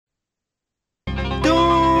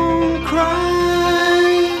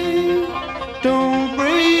Don't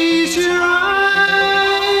raise your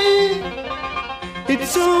eye.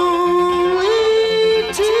 It's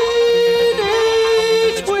only teenage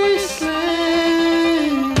wasteland.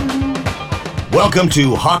 Welcome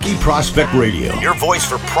to Hockey Prospect Radio, your voice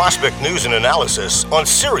for prospect news and analysis on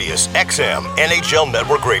Sirius XM NHL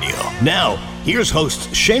Network Radio. Now, here's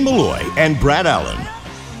hosts Shane Malloy and Brad Allen.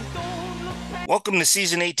 Welcome to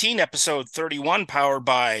Season 18, Episode 31, powered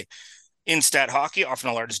by Instat Hockey,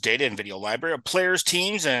 offering the largest data and video library of players,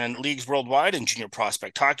 teams, and leagues worldwide in Junior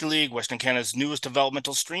Prospect Hockey League, Western Canada's newest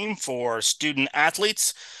developmental stream for student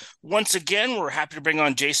athletes. Once again, we're happy to bring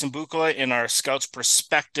on Jason Bukala in our Scouts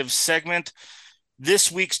Perspective segment.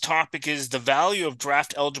 This week's topic is the value of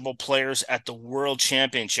draft-eligible players at the World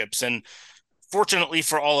Championships. And fortunately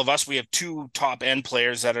for all of us, we have two top-end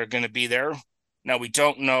players that are going to be there. Now, we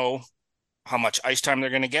don't know how much ice time they're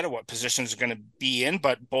going to get or what positions they're going to be in,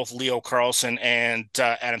 but both Leo Carlsson and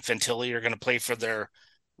Adam Fantilli are going to play for their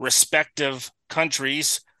respective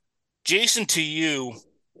countries. Jason, to you,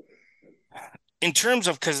 in terms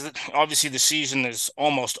of, because obviously the season is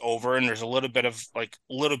almost over and there's a little bit of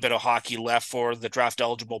hockey left for the draft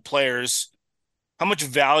eligible players, how much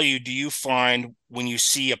value do you find when you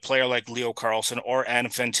see a player like Leo Carlsson or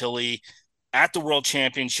Adam Fantilli at the World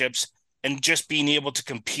Championships and just being able to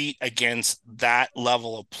compete against that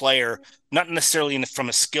level of player, not necessarily from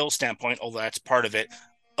a skill standpoint, although that's part of it,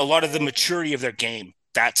 a lot of the maturity of their game,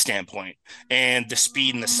 that standpoint, and the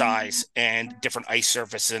speed and the size and different ice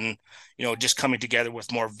surface and, just coming together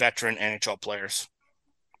with more veteran NHL players?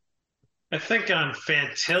 I think on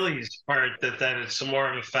Fantilli's part that it's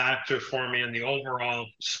more of a factor for me in the overall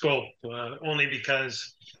scope, only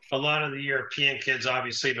because a lot of the European kids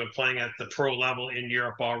obviously have been playing at the pro level in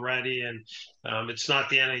Europe already, and it's not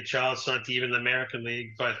the NHL, it's not even the American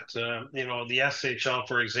League, but the SHL,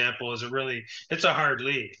 for example, it's a hard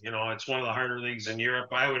league. It's one of the harder leagues in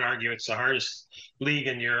Europe. I would argue it's the hardest league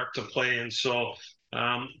in Europe to play in. So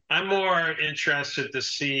I'm more interested to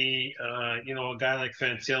see, a guy like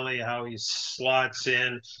Fantilli, how he slots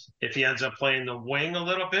in, if he ends up playing the wing a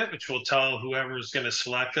little bit, which will tell whoever's going to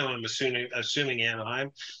select him. I'm assuming Anaheim,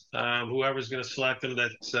 whoever's going to select him,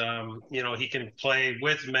 that, he can play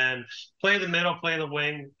with men, play the middle, play the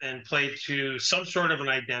wing, and play to some sort of an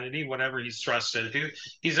identity, whatever he's thrust into.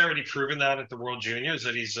 He's already proven that at the World Juniors,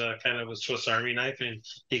 that he's kind of a Swiss Army knife, and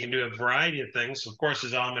he can do a variety of things. Of course,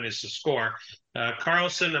 his element is to score.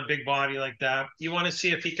 Carlson, a big body like that, you want to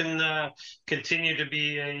see if he can continue to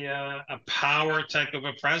be a power type of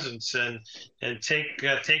a presence and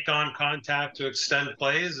take on contact to extend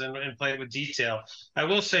plays and play with detail. I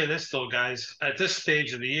will say this though, guys, at this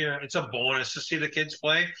stage of the year, it's a bonus to see the kids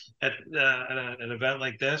play at an event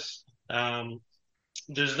like this.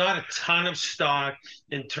 There's not a ton of stock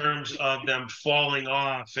in terms of them falling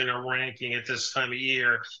off in a ranking at this time of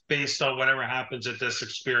year based on whatever happens at this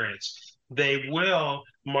experience. They will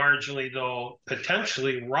marginally, though,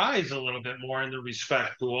 potentially rise a little bit more in the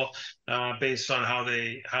respect pool based on how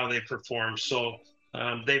they perform. So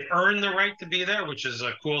they've earned the right to be there, which is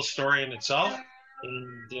a cool story in itself.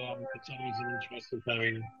 And it's always an interesting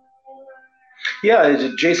time. Yeah,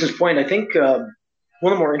 to Jason's point, I think one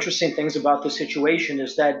of the more interesting things about the situation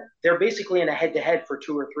is that they're basically in a head-to-head for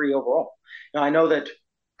 2 or 3 overall. Now, I know that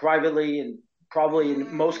privately and probably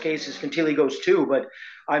in most cases Fantilli goes 2, but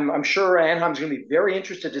I'm sure Anaheim's going to be very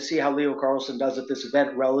interested to see how Leo Carlsson does at this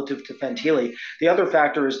event relative to Fantilli. The other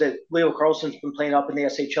factor is that Leo Carlsson's been playing up in the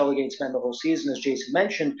SHL against men the whole season, as Jason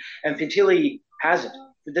mentioned, and Fantilli hasn't.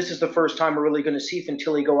 This is the first time we're really going to see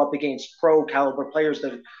Fantilli go up against pro caliber players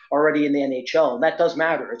that are already in the NHL. And that does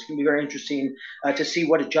matter. It's going to be very interesting to see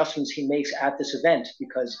what adjustments he makes at this event,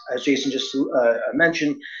 because as Jason just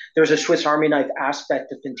mentioned, there's a Swiss Army knife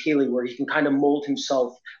aspect of Fantilli where he can kind of mold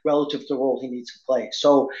himself relative to the role he needs to play.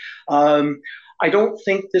 So I don't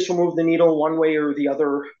think this will move the needle one way or the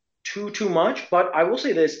other too much, but I will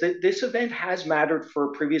say this event has mattered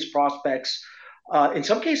for previous prospects. In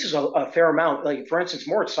some cases, a fair amount. Like, for instance,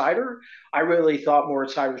 Moritz Seider, I really thought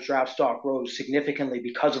Moritz Seider's draft stock rose significantly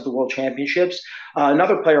because of the World Championships.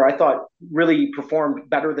 Another player I thought really performed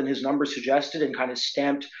better than his numbers suggested and kind of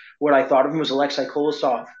stamped what I thought of him was Alexei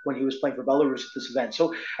Kolosov when he was playing for Belarus at this event.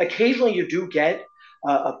 So occasionally you do get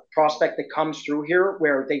a prospect that comes through here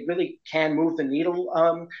where they really can move the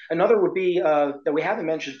needle. Another would be that we haven't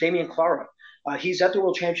mentioned, Damian Clara. He's at the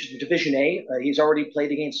World Championships in Division A. He's already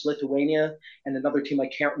played against Lithuania and another team I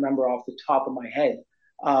can't remember off the top of my head.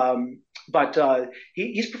 But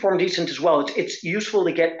he's performed decent as well. It's useful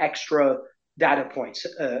to get extra data points,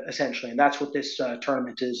 essentially, and that's what this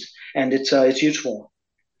tournament is, and it's useful.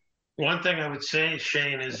 One thing I would say,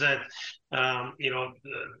 Shane, is that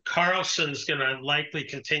Carlson's going to likely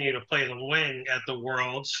continue to play the wing at the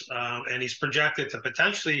Worlds, and he's projected to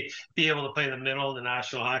potentially be able to play the middle of the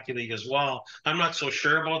National Hockey League as well. I'm not so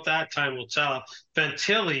sure about that. Time will tell.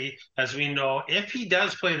 Fantilli, as we know, if he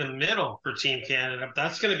does play the middle for Team Canada,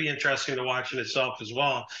 that's going to be interesting to watch in itself as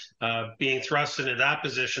well. Being thrust into that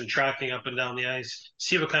position, tracking up and down the ice,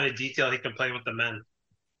 see what kind of detail he can play with the men.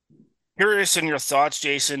 Curious in your thoughts,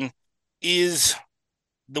 Jason, is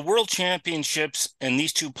the World Championships and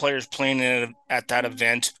these two players playing at that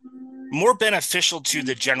event more beneficial to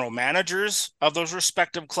the general managers of those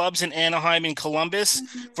respective clubs in Anaheim and Columbus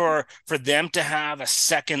for them to have a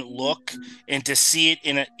second look and to see it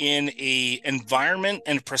in a environment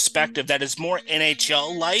and perspective that is more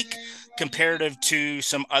NHL like comparative to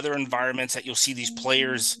some other environments that you'll see these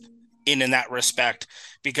players in that respect?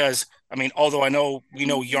 Because I mean, although we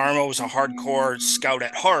know Yarmo is a hardcore scout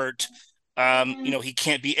at heart, he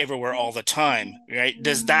can't be everywhere all the time, right?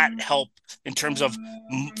 Does that help in terms of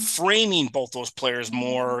framing both those players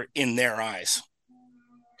more in their eyes?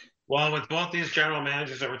 Well, with both these general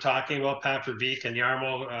managers that we're talking about, Pat Verbeek and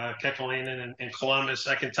Jarmo Kekalainen in Columbus,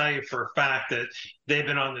 I can tell you for a fact that they've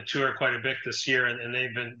been on the tour quite a bit this year, and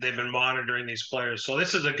they've been monitoring these players. So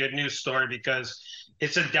this is a good news story because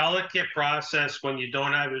it's a delicate process when you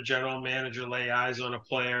don't have your general manager lay eyes on a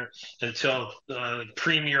player until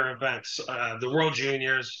premier events, the World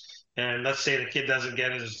Juniors. And let's say the kid doesn't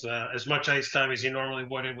get as much ice time as he normally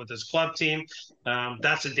would with his club team.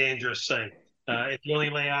 That's a dangerous thing. If you only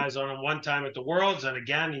lay eyes on him one time at the Worlds, and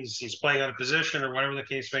again he's playing out of position or whatever the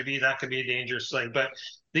case may be, that could be a dangerous thing. But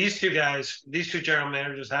these two general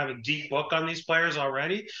managers have a deep book on these players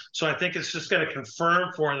already, so I think it's just going to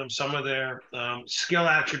confirm for them some of their skill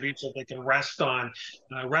attributes that they can rest on,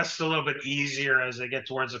 rest a little bit easier as they get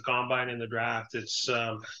towards the combine and the draft. It's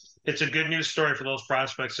a good news story for those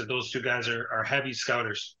prospects that those two guys are heavy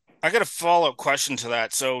scouters. I got a follow-up question to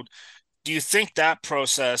that. So do you think that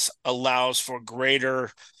process allows for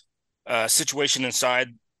greater situation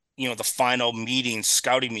inside, the final meetings,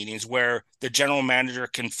 scouting meetings, where the general manager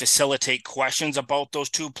can facilitate questions about those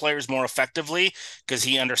two players more effectively because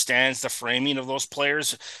he understands the framing of those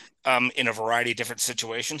players in a variety of different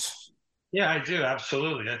situations? Yeah, I do.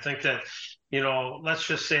 Absolutely. I think that, let's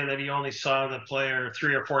just say that he only saw the player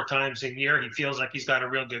 3 or 4 times a year. He feels like he's got a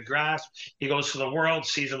real good grasp. He goes to the World,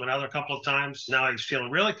 sees him another couple of times. Now he's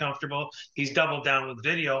feeling really comfortable. He's doubled down with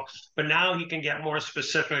video, but now he can get more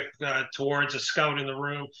specific towards a scout in the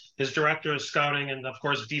room, his director of scouting, and of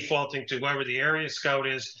course, defaulting to whoever the area scout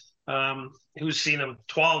is, who's seen him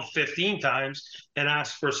 12, 15 times, and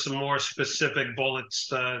ask for some more specific bullets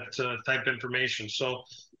to type information. So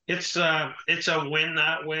it's a win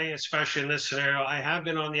that way, especially in this scenario. I have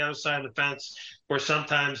been on the other side of the fence where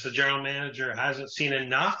sometimes the general manager hasn't seen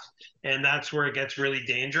enough, and that's where it gets really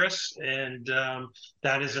dangerous. And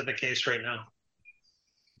that isn't the case right now.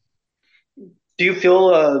 Do you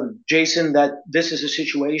feel, Jason, that this is a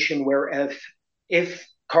situation where if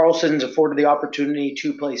Carlson's afforded the opportunity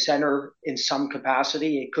to play center in some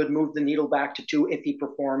capacity, it could move the needle back to 2 if he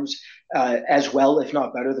performs as well, if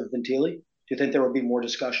not better, than Fantilli? Do you think there would be more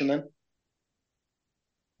discussion then?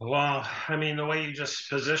 Well, I mean, the way you just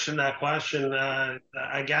positioned that question,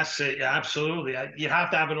 I guess absolutely. You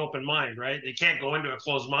have to have an open mind, right? You can't go into a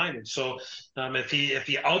closed minded. So if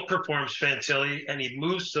he outperforms Fantilli and he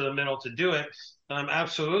moves to the middle to do it,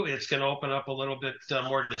 absolutely, it's going to open up a little bit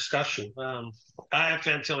more discussion. I have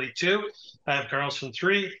Fantilli 2. I have Carlson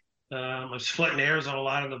 3. I'm splitting hairs on a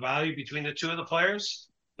lot of the value between the two of the players.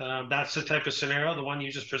 That's the type of scenario, the one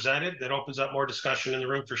you just presented, that opens up more discussion in the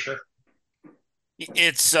room for sure.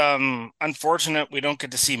 It's unfortunate we don't get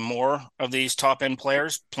to see more of these top end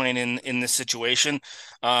players playing in this situation.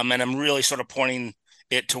 And I'm really sort of pointing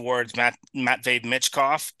it towards Matvei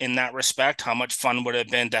Michkov in that respect. How much fun would it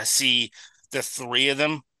have been to see the 3 of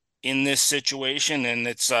them in this situation? And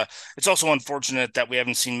it's also unfortunate that we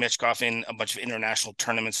haven't seen Michkov in a bunch of international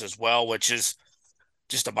tournaments as well, which is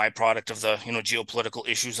just a byproduct of the geopolitical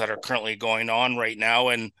issues that are currently going on right now.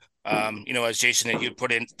 And as Jason, that you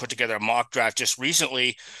put together a mock draft just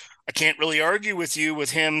recently, I can't really argue with you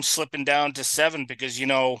with him slipping down to 7 because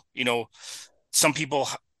some people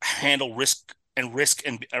handle risk and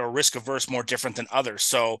are risk averse more different than others.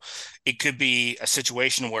 So it could be a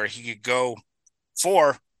situation where he could go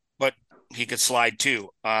 4, but he could slide 2.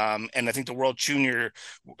 And I think the World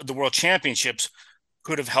Championships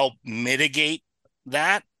could have helped mitigate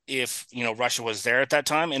that if Russia was there at that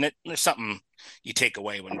time. And there's something you take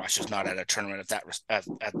away when Russia's not at a tournament at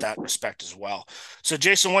that respect as well. So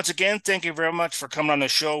Jason, once again, thank you very much for coming on the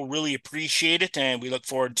show. Really appreciate it. And we look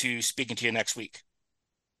forward to speaking to you next week.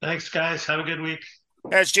 Thanks, guys. Have a good week.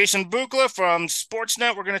 That's Jason Bukla from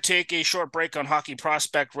Sportsnet. We're going to take a short break on Hockey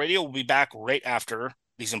Prospect Radio. We'll be back right after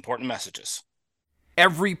these important messages.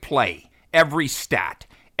 Every play, every stat,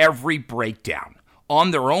 every breakdown. On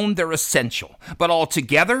their own, they're essential, but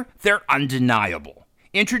altogether, they're undeniable.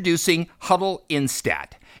 Introducing Huddle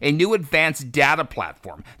Instat, a new advanced data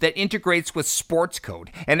platform that integrates with Sports Code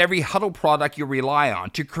and every Huddle product you rely on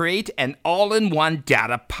to create an all-in-one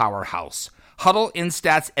data powerhouse. Huddle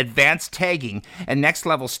Instat's advanced tagging and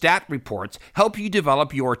next-level stat reports help you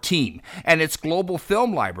develop your team, and its global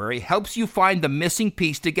film library helps you find the missing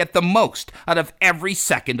piece to get the most out of every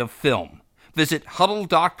second of film. Visit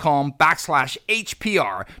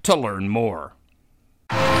huddle.com/HPR to learn more.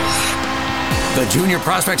 The Junior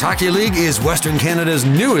Prospect Hockey League is Western Canada's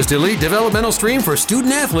newest elite developmental stream for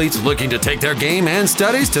student athletes looking to take their game and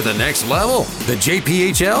studies to the next level. The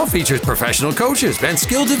JPHL features professional coaches and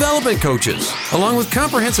skill development coaches, along with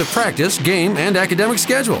comprehensive practice, game, and academic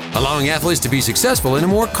schedule, allowing athletes to be successful in a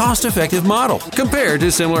more cost-effective model compared to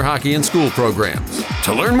similar hockey and school programs.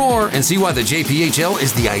 To learn more and see why the JPHL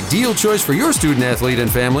is the ideal choice for your student athlete and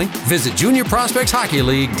family, visit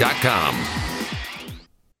juniorprospectshockeyleague.com.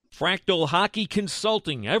 Fractal Hockey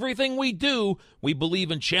Consulting. Everything we do, we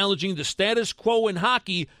believe in challenging the status quo in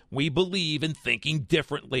hockey. We believe in thinking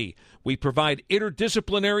differently. We provide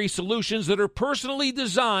interdisciplinary solutions that are personally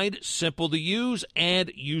designed, simple to use,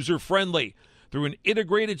 and user-friendly. Through an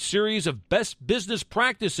integrated series of best business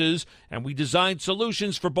practices, and we design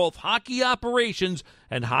solutions for both hockey operations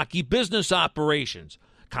and hockey business operations.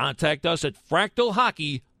 Contact us at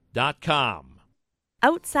fractalhockey.com.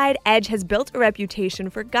 Outside Edge has built a reputation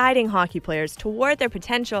for guiding hockey players toward their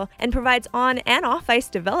potential and provides on- and off-ice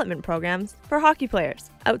development programs for hockey players.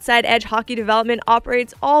 Outside Edge Hockey Development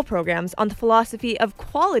operates all programs on the philosophy of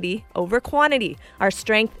quality over quantity. Our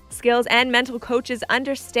strength, skills, and mental coaches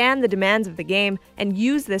understand the demands of the game and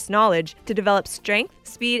use this knowledge to develop strength,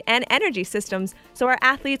 speed, and energy systems so our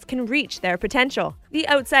athletes can reach their potential. The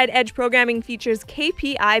Outside Edge programming features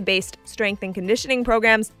KPI-based strength and conditioning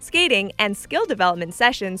programs, skating, and skill development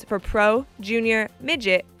sessions for pro, junior,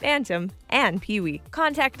 midget, bantam, and peewee.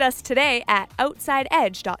 Contact us today at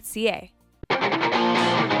outsideedge.ca.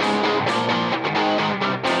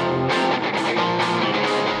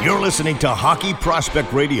 You're listening to Hockey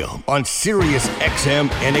Prospect Radio on Sirius XM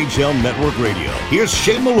NHL Network Radio. Here's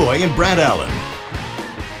Shane Malloy and Brad Allen.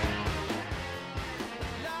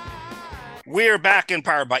 We're back in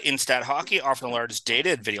Powered by Instat Hockey, offering the largest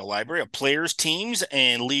data and video library of players, teams,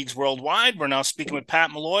 and leagues worldwide. We're now speaking with Pat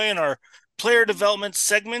Malloy in our player development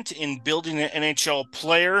segment in building an NHL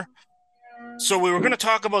player. So we were going to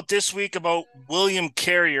talk about this week about William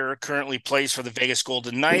Carrier, currently plays for the Vegas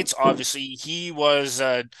Golden Knights. Obviously, he was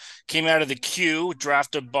came out of the queue,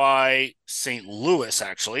 drafted by St. Louis,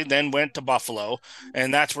 actually, then went to Buffalo,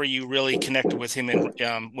 and that's where you really connected with him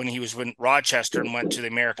when he was in Rochester and went to the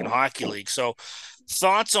American Hockey League. So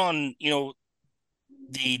thoughts on,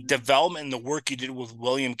 the development and the work you did with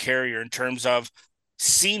William Carrier in terms of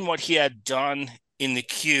seeing what he had done in the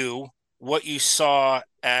queue, what you saw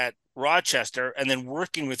at Rochester, and then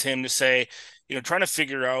working with him to say, trying to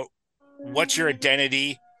figure out what's your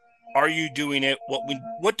identity. Are you doing it?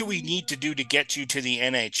 What do we need to do to get you to the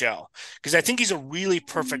NHL? Because I think he's a really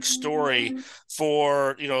perfect story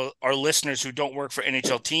for, our listeners who don't work for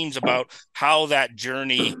NHL teams about how that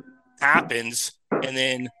journey happens, and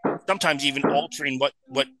then sometimes even altering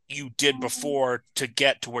what you did before to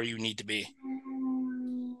get to where you need to be.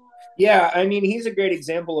 Yeah, I mean, he's a great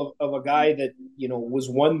example of a guy that, was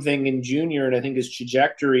one thing in junior, and I think his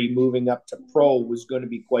trajectory moving up to pro was going to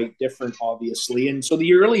be quite different, obviously. And so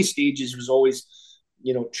the early stages was always,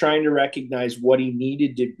 trying to recognize what he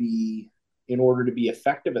needed to be in order to be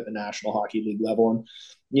effective at the National Hockey League level.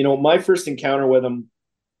 And, my first encounter with him,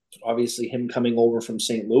 obviously him coming over from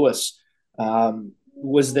St. Louis,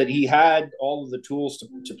 was that he had all of the tools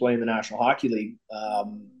to play in the National Hockey League.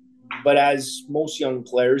 But as most young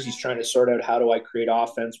players, he's trying to sort out, how do I create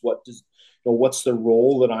offense? What's the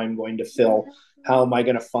role that I'm going to fill? How am I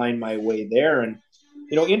going to find my way there? And,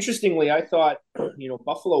 interestingly, I thought,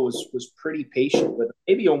 Buffalo was pretty patient with him,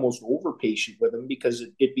 maybe almost over patient with him, because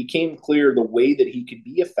it became clear the way that he could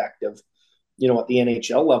be effective, at the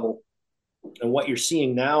NHL level. And what you're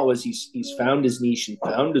seeing now is he's found his niche and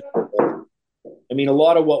found his role. I mean, a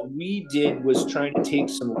lot of what we did was trying to take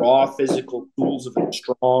some raw physical tools of a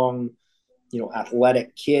strong,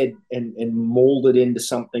 athletic kid and mold it into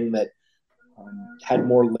something that had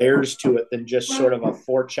more layers to it than just sort of a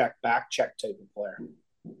forecheck, back check type of player.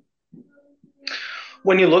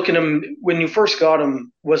 When you look at him, when you first got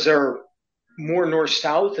him, was there more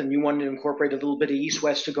north-south and you wanted to incorporate a little bit of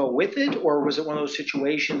east-west to go with it? Or was it one of those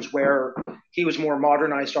situations where he was more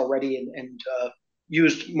modernized already and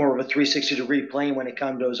used more of a 360-degree plane when it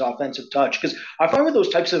comes to his offensive touch? Because I find with those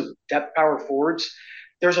types of depth power forwards,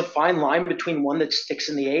 there's a fine line between one that sticks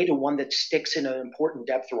in the A to one that sticks in an important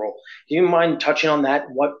depth role. Do you mind touching on that?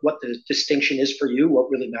 What the distinction is for you? What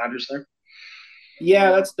really matters there?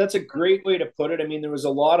 Yeah, that's a great way to put it. I mean, there was a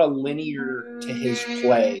lot of linear to his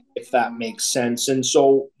play, if that makes sense. And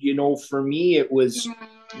so, for me, it was,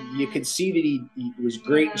 you could see that he was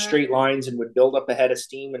great in straight lines and would build up a head of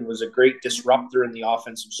steam and was a great disruptor in the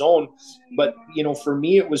offensive zone. But, for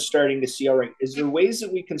me, it was starting to see, all right, is there ways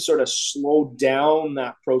that we can sort of slow down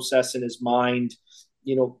that process in his mind,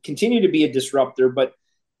 continue to be a disruptor, but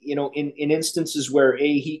in instances where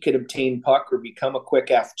he could obtain puck or become a quick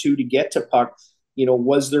F2 to get to puck,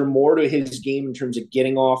 was there more to his game in terms of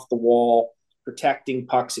getting off the wall, protecting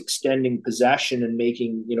pucks, extending possession, and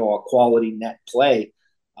making, a quality net play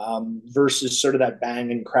versus sort of that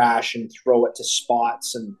bang and crash and throw it to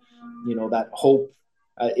spots. And, that hope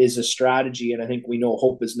is a strategy. And I think we know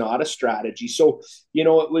hope is not a strategy. So,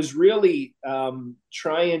 it was really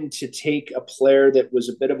trying to take a player that was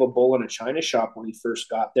a bit of a bull in a china shop when he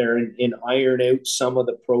first got there and iron out some of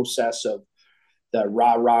the process of the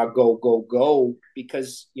rah, go, go, go,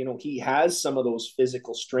 because, he has some of those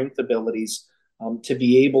physical strength abilities to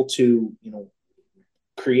be able to,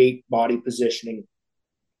 create body positioning,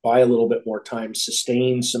 buy a little bit more time,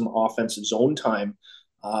 sustain some offensive zone time,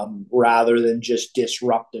 rather than just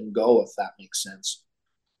disrupt and go, if that makes sense.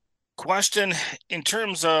 Question, in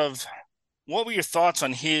terms of what were your thoughts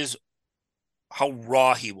on how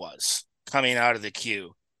raw he was coming out of the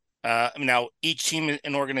queue? Now, each team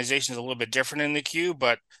and organization is a little bit different in the queue,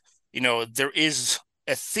 but, there is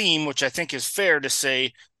a theme, which I think is fair to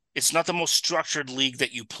say, it's not the most structured league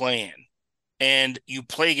that you play in. And you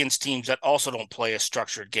play against teams that also don't play a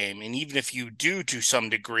structured game. And even if you do to some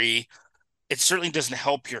degree, it certainly doesn't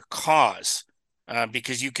help your cause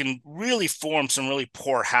because you can really form some really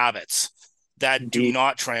poor habits that do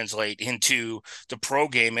not translate into the pro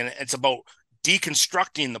game. And it's about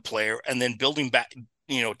deconstructing the player and then building back,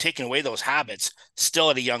 taking away those habits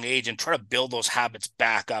still at a young age and try to build those habits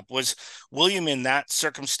back up. Was William in that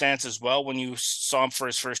circumstance as well when you saw him for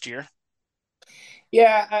his first year?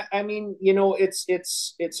 Yeah, I mean,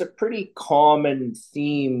 it's a pretty common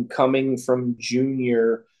theme coming from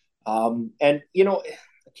junior. And, I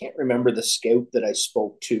can't remember the scout that I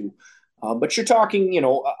spoke to, but you're talking,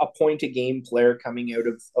 a point a game player coming out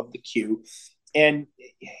of the queue. And,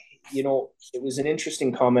 it was an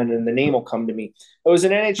interesting comment, and the name will come to me. It was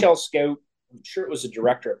an NHL scout. I'm sure it was a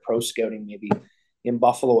director of pro scouting, maybe in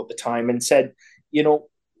Buffalo at the time, and said,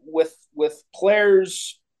 with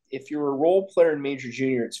players, if you're a role player in Major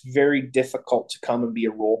Junior, it's very difficult to come and be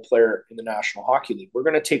a role player in the National Hockey League. We're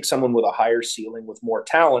going to take someone with a higher ceiling, with more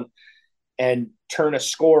talent, and turn a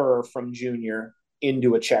scorer from junior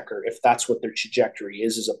into a checker, if that's what their trajectory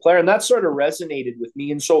is as a player. And that sort of resonated with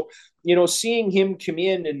me. And so, seeing him come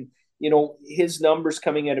in and, his numbers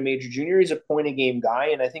coming out of Major Junior, he's a point a game guy.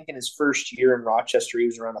 And I think in his first year in Rochester, he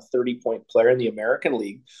was around a 30-point player in the American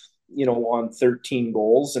League, on 13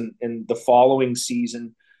 goals. And the following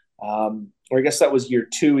season, or I guess that was year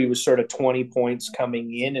 2, he was sort of 20 points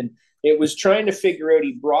coming in. And it was trying to figure out,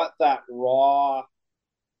 he brought that raw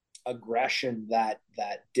aggression, that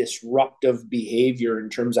disruptive behavior in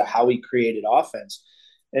terms of how he created offense.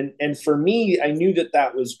 And for me, I knew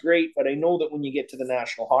that was great, but I know that when you get to the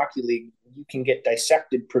National Hockey League, you can get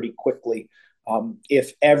dissected pretty quickly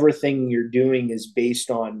if everything you're doing is based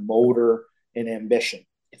on motor and ambition,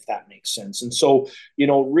 if that makes sense. And so,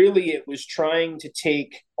 really it was trying to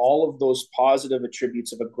take all of those positive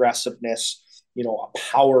attributes of aggressiveness, a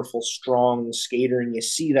powerful, strong skater. And you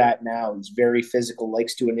see that now. He's very physical,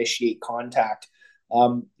 likes to initiate contact.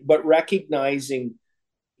 But recognizing,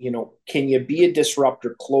 can you be a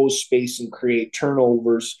disruptor, close space and create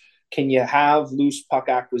turnovers? Can you have loose puck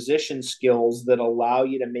acquisition skills that allow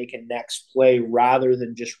you to make a next play rather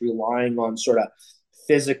than just relying on sort of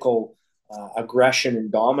physical aggression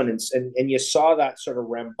and dominance? And you saw that sort of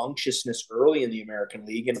rambunctiousness early in the American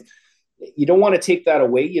League. And you don't want to take that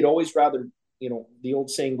away. You'd always rather, the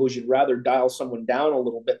old saying goes, you'd rather dial someone down a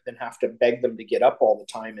little bit than have to beg them to get up all the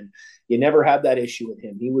time. And you never had that issue with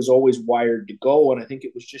him. He was always wired to go. And I think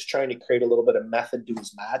it was just trying to create a little bit of method to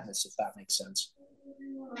his madness, if that makes sense.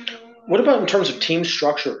 What about in terms of team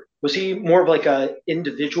structure? Was he more of like a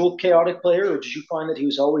individual chaotic player, or did you find that he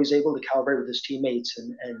was always able to calibrate with his teammates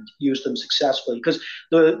and use them successfully? Because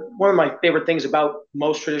one of my favorite things about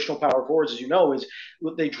most traditional power forwards, as you know, is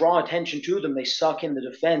they draw attention to them, they suck in the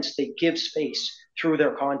defense, they give space through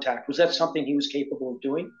their contact. Was that something he was capable of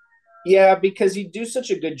doing? Yeah, because you do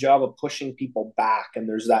such a good job of pushing people back, and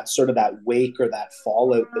there's that sort of that wake or that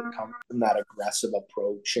fallout that comes from that aggressive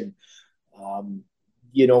approach. And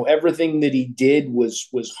everything that he did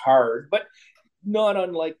was hard, but not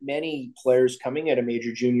unlike many players coming at a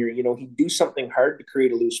major junior. He'd do something hard to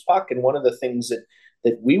create a loose puck, and one of the things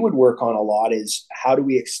that we would work on a lot is how do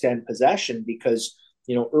we extend possession, because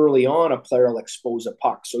early on a player will expose a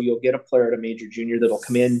puck, so you'll get a player at a major junior that'll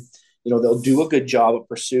come in, they'll do a good job of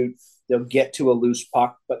pursuit, they'll get to a loose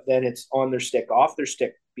puck, but then it's on their stick, off their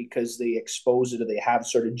stick, because they expose it, or they have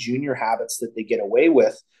sort of junior habits that they get away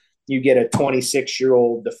with. You get a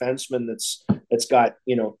 26-year-old defenseman that's got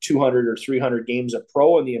 200 or 300 games of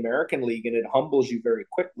pro in the American League, and it humbles you very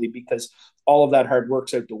quickly, because all of that hard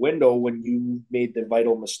work's out the window when you made the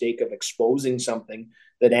vital mistake of exposing something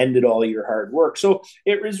that ended all your hard work. So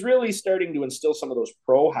it was really starting to instill some of those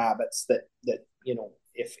pro habits that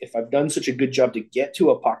if I've done such a good job to get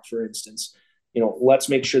to a puck, for instance, let's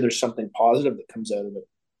make sure there's something positive that comes out of it.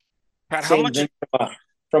 Pat, how much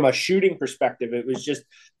from a shooting perspective, it was just,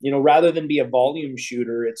 rather than be a volume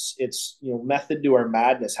shooter, it's method to our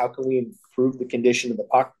madness. How can we improve the condition of the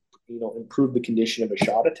puck, improve the condition of a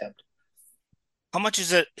shot attempt? How much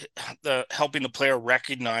is it helping the player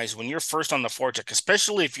recognize when you're first on the forecheck,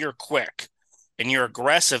 especially if you're quick and you're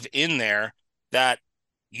aggressive in there, that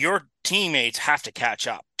your teammates have to catch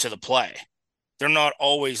up to the play? They're not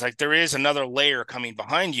always like, there is another layer coming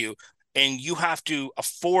behind you, and you have to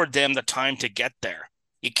afford them the time to get there.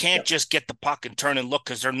 You can't just get the puck and turn and look,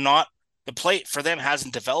 because the play for them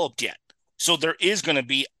hasn't developed yet. So there is going to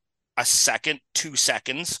be a second, 2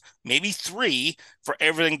 seconds, maybe 3 for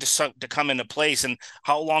everything to come into place. And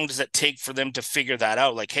how long does it take for them to figure that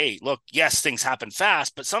out? Like, hey, look, yes, things happen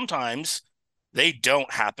fast, but sometimes they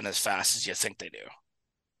don't happen as fast as you think they do.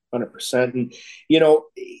 100%. And,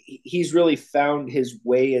 he's really found his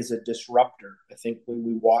way as a disruptor. I think when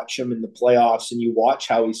we watch him in the playoffs and you watch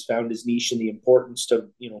how he's found his niche and the importance to,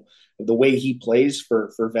 the way he plays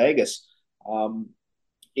for Vegas,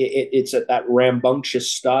 it's that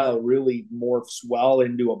rambunctious style really morphs well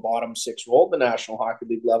into a bottom 6 role at the National Hockey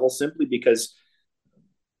League level, simply because,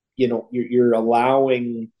 you're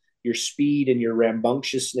allowing your speed and your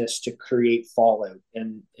rambunctiousness to create fallout.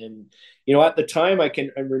 And at the time I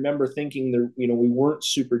remember thinking that, we weren't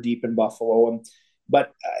super deep in Buffalo.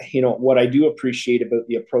 But what I do appreciate about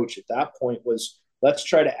the approach at that point was, let's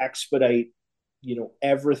try to expedite,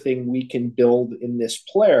 everything we can build in this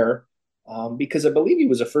player. Because I believe he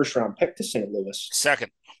was a first-round pick to St. Louis.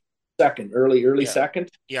 Second, early second.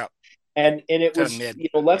 Yeah. And it was,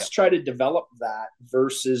 let's try to develop that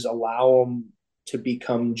versus allow him to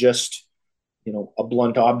become just, a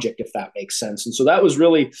blunt object, if that makes sense. And so that was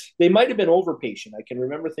really, they might have been over patient. I can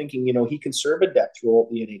remember thinking, he can serve a depth role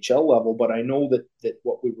at the NHL level, but I know that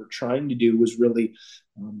what we were trying to do was really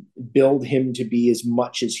build him to be as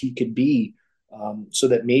much as he could be, so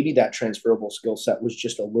that maybe that transferable skill set was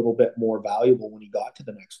just a little bit more valuable when he got to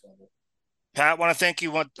the next level. Pat, I want to thank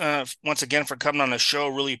you once again for coming on the show.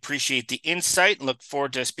 Really appreciate the insight and look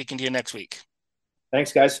forward to speaking to you next week.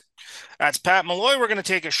 Thanks, guys. That's Pat Malloy. We're going to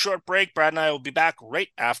take a short break. Brad and I will be back right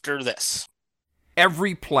after this.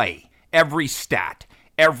 Every play, every stat,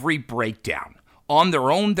 every breakdown. On their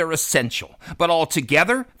own, they're essential, but all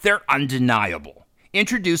together, they're undeniable.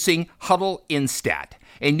 Introducing Huddle Instat,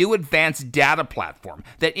 a new advanced data platform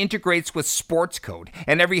that integrates with Sports Code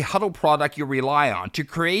and every Huddle product you rely on to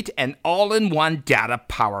create an all-in-one data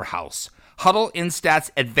powerhouse. Huddle Instat's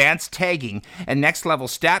advanced tagging and next-level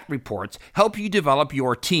stat reports help you develop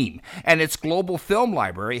your team, and its global film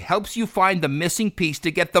library helps you find the missing piece to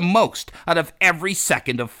get the most out of every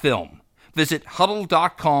second of film. Visit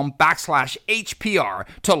huddle.com/HPR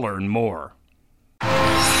to learn more.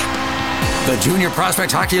 The Junior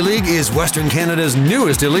Prospect Hockey League is Western Canada's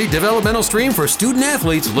newest elite developmental stream for student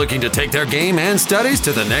athletes looking to take their game and studies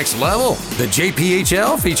to the next level. The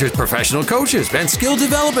JPHL features professional coaches and skill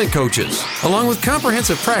development coaches, along with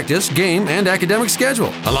comprehensive practice, game, and academic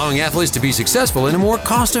schedule, allowing athletes to be successful in a more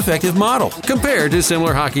cost-effective model compared to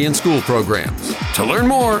similar hockey and school programs. To learn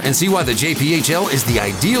more and see why the JPHL is the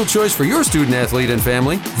ideal choice for your student athlete and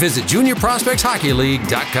family, visit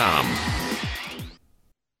juniorprospectshockeyleague.com.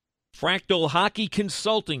 Fractal Hockey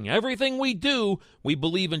Consulting. Everything we do, we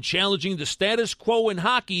believe in challenging the status quo in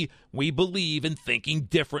hockey. We believe in thinking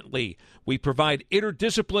differently. We provide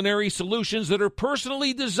interdisciplinary solutions that are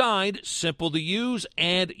personally designed, simple to use,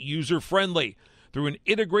 and user-friendly. Through an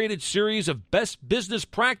integrated series of best business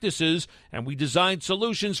practices, and we design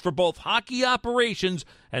solutions for both hockey operations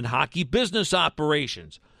and hockey business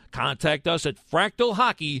operations. Contact us at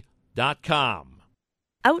fractalhockey.com.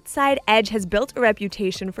 Outside Edge has built a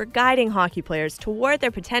reputation for guiding hockey players toward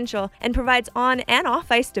their potential and provides on and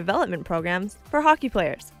off ice development programs for hockey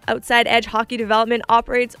players. Outside Edge Hockey Development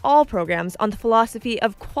operates all programs on the philosophy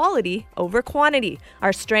of quality over quantity.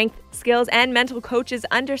 Our strength, skills, and mental coaches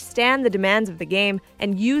understand the demands of the game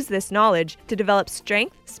and use this knowledge to develop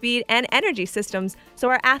strength, speed, and energy systems so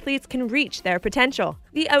our athletes can reach their potential.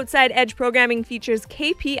 The Outside Edge programming features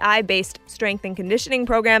KPI-based strength and conditioning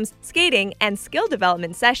programs, skating, and skill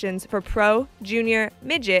development sessions for pro, junior,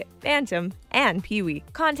 midget, bantam, and peewee.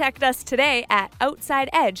 Contact us today at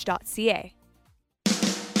outsideedge.ca.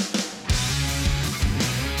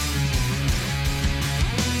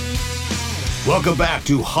 Welcome back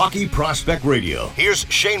to Hockey Prospect Radio. Here's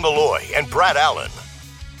Shane Malloy and Brad Allen.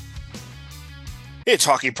 It's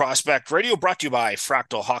Hockey Prospect Radio, brought to you by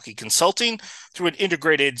Fractal Hockey Consulting. Through an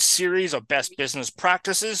integrated series of best business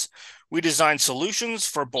practices, we design solutions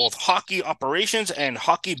for both hockey operations and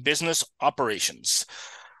hockey business operations.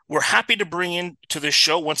 We're happy to bring in to this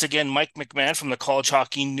show, once again, Mike McMahon from the College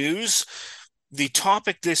Hockey News. The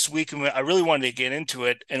topic this week, and I really wanted to get into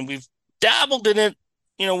it, and we've dabbled in it,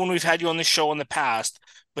 when we've had you on the show in the past,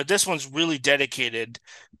 but this one's really dedicated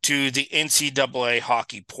to the NCAA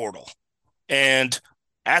hockey portal. And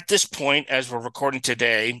at this point, as we're recording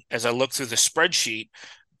today, as I look through the spreadsheet,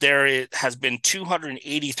 there has been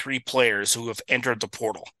 283 players who have entered the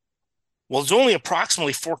portal. Well, there's only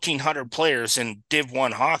approximately 1,400 players in Div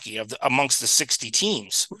 1 hockey amongst the 60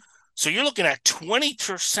 teams. So you're looking at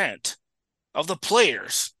 20% of the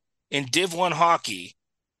players in Div 1 hockey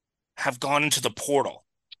have gone into the portal.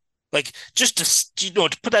 Like, just to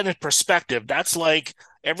put that in perspective, that's like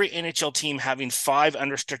every NHL team having 5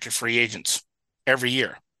 unrestricted free agents every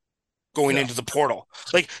year going into the portal.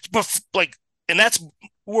 And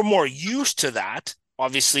we're more used to that,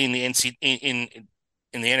 obviously, in the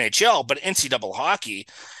NHL, but NCAA hockey,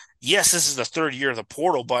 yes, this is the third year of the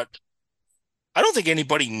portal, but I don't think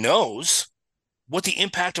anybody knows what the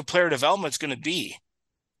impact of player development is going to be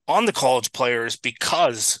on the college players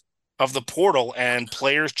because of the portal and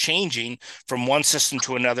players changing from one system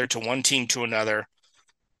to another, to one team to another.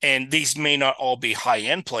 And these may not all be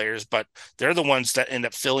high-end players, but they're the ones that end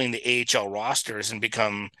up filling the AHL rosters and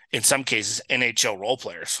become, in some cases, NHL role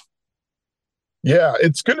players. Yeah,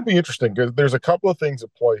 it's going to be interesting because there's a couple of things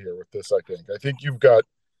at play here with this, I think. I think you've got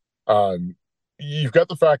the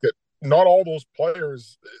fact that not all those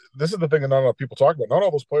players, this is the thing that not enough people talk about, not all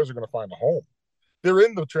those players are going to find a home. They're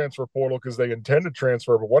in the transfer portal because they intend to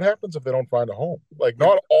transfer, but what happens if they don't find a home? Like,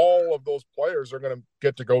 not all of those players are going to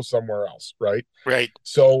get to go somewhere else, right? Right.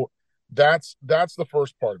 So that's the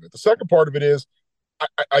first part of it. The second part of it is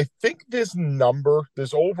I think this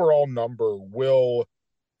overall number will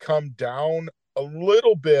come down a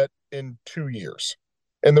little bit in 2 years.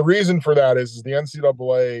 And the reason for that is the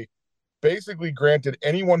NCAA basically granted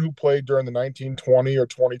anyone who played during the 1920 or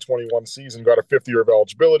 2021 season got a fifth year of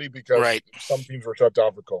eligibility because some teams were shut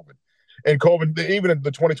down for COVID. And COVID, even in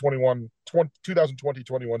the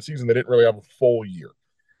 2020-21 season, they didn't really have a full year.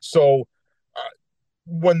 So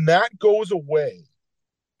when that goes away,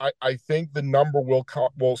 I think the number will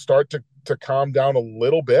start to calm down a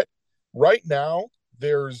little bit. Right now,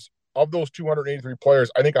 of those 283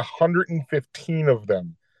 players, I think 115 of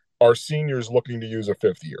them are seniors looking to use a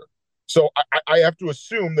fifth year. So I have to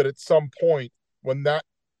assume that at some point when that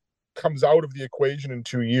comes out of the equation in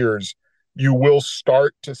 2 years, you will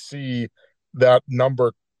start to see that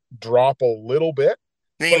number drop a little bit.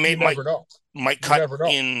 They never know. Might cut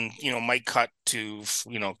to,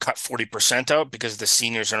 cut 40% out because the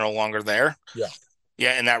seniors are no longer there. Yeah.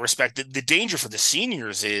 Yeah, in that respect. The danger for the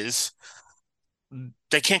seniors is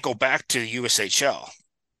they can't go back to USHL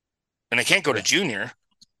and they can't go to junior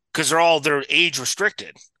because they're age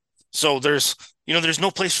restricted. So there's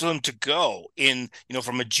no place for them to go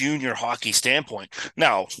from a junior hockey standpoint.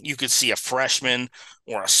 Now, you could see a freshman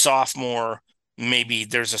or a sophomore. Maybe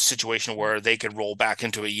there's a situation where they could roll back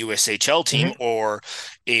into a USHL team or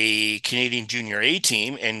a Canadian Junior A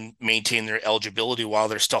team and maintain their eligibility while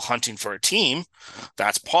they're still hunting for a team.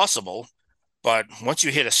 That's possible. But once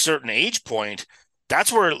you hit a certain age point,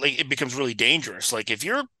 that's where it becomes really dangerous. Like if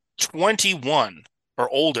you're 21 or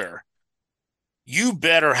older you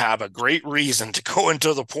better have a great reason to go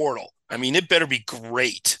into the portal. I mean, it better be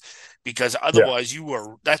great, because Yeah. otherwise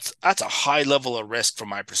that's a high level of risk from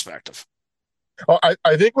my perspective.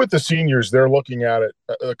 I think with the seniors, they're looking at it.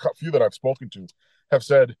 A few that I've spoken to have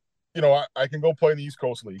said, I can go play in the East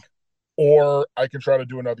Coast League, or I can try to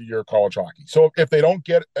do another year of college hockey. So if they don't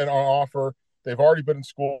get an offer, they've already been in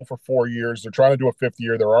school for 4 years. They're trying to do a fifth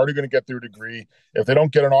year. They're already going to get their degree. If they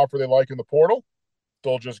don't get an offer they like in the portal,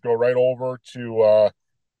 they'll just go right over to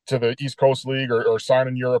the East Coast League, or sign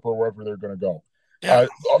in Europe, or wherever they're going to go. Yeah.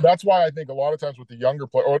 That's why I think a lot of times with the younger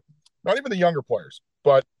players, or not even the younger players,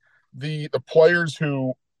 but the players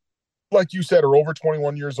who, like you said, are over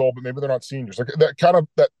 21 years old, but maybe they're not seniors, like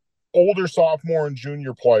that older sophomore and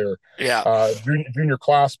junior player, Yeah. Junior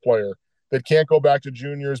class player that can't go back to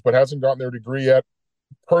juniors but hasn't gotten their degree yet.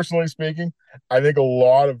 Personally speaking, I think a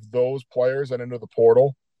lot of those players that enter the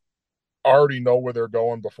portal already know where they're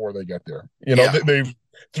going before they get there. They've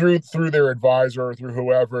through their advisor or through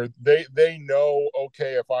whoever, they know,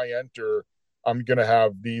 okay, if I enter, I'm going to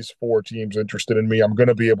have these 4 teams interested in me. I'm going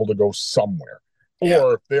to be able to go somewhere. Yeah.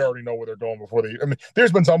 Or they already know where they're going before they. I mean,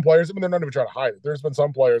 there's been some players. I mean, they're not even trying to hide it. There's been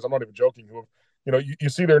some players. I'm not even joking. Who, you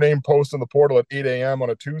see their name post in the portal at 8 a.m.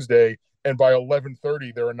 on a Tuesday, and by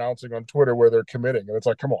 11:30 they're announcing on Twitter where they're committing, and it's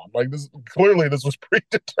like, come on, like this clearly this was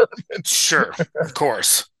predetermined. Sure, of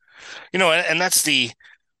course. And that's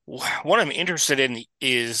what I'm interested in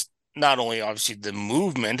is not only obviously the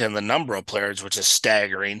movement and the number of players, which is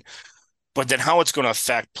staggering, but then how it's going to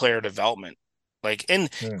affect player development. And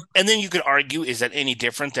then you could argue, is that any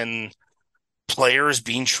different than players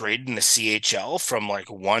being traded in the CHL from like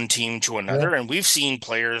one team to another? And we've seen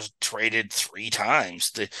players traded 3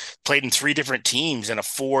 times. They played in 3 different teams in a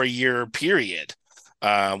 4-year period.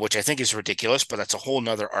 Which I think is ridiculous, but that's a whole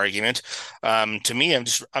nother argument. To me,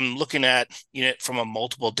 I'm looking at from a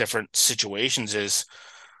multiple different situations. Is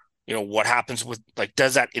what happens with, like,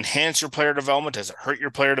 does that enhance your player development? Does it hurt your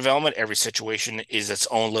player development? Every situation is its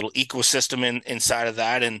own little ecosystem inside of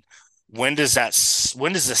that. And when does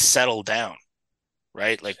this settle down?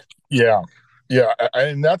 Right? Like, yeah,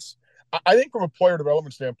 and I think from a player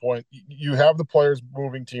development standpoint, you have the players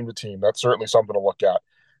moving team to team. That's certainly something to look at.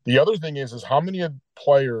 The other thing is how many of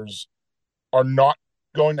players are not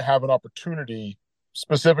going to have an opportunity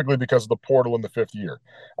specifically because of the portal in the 5th year.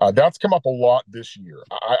 That's come up a lot this year.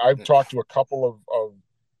 I've talked to a couple of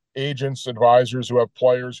agents, advisors who have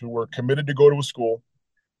players who were committed to go to a school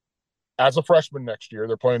as a freshman next year.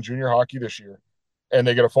 They're playing junior hockey this year, and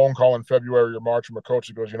they get a phone call in February or March from a coach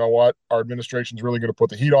that goes, you know what, our administration's really going to put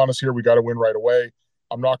the heat on us here. We got to win right away.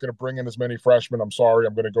 I'm not going to bring in as many freshmen. I'm sorry.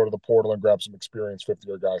 I'm going to go to the portal and grab some experienced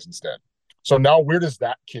 5th-year guys instead. So now where does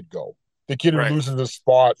that kid go? The kid who loses his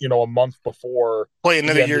spot, a month before, play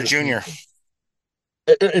another year junior.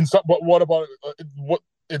 But what about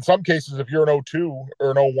in some cases, if you're an 02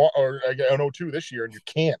 or an 01 or an 02 this year and you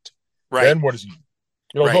can't, then what does he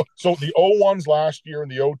do? So the 01s last year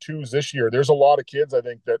and the 02s this year, there's a lot of kids, I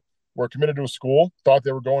think, that were committed to a school, thought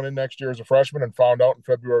they were going in next year as a freshman, and found out in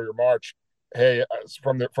February or March, hey,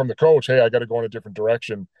 from the coach, hey, I got to go in a different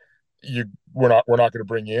direction. We're not going to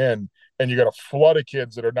bring you in, and you got a flood of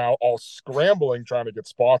kids that are now all scrambling trying to get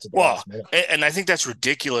spots at the last minute. And I think that's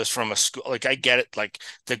ridiculous from a school. Like, I get it, like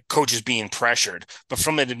the coach is being pressured, but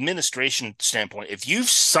from an administration standpoint, if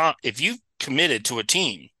you've committed to a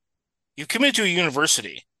team, you committed to a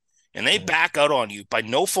university, and they back out on you by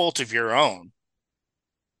no fault of your own,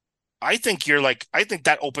 I think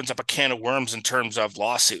that opens up a can of worms in terms of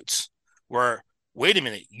lawsuits. Where, wait a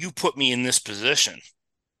minute, you put me in this position.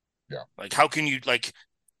 Yeah. Like, how can you, like,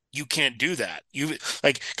 you can't do that. You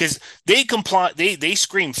because they comply, they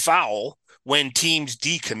scream foul when teams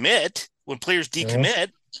decommit, when players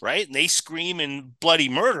decommit, right? And they scream and bloody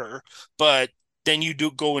murder, but then you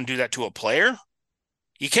do go and do that to a player.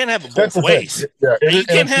 You can't have it both ways. Yeah, you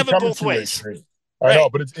can't have it both ways. I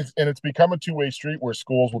know, but it's become a 2-way street where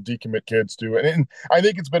schools will decommit kids to, and I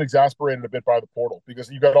think it's been exacerbated a bit by the portal, because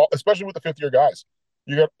you got especially with the 5th-year guys,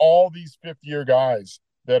 you got all these 5th-year guys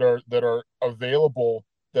that are available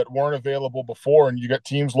that weren't available before, and you got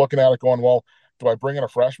teams looking at it going, well, do I bring in a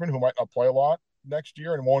freshman who might not play a lot next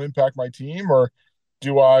year and won't impact my team, or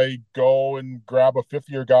do I go and grab a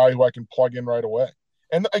 5th-year guy who I can plug in right away?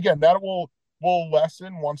 And again, that will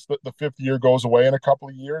lessen once the 5th year goes away in a couple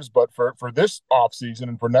of years. But for this offseason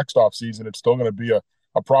and for next offseason, it's still going to be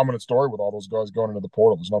a prominent story with all those guys going into the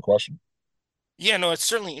portal. There's no question. Yeah, no, it's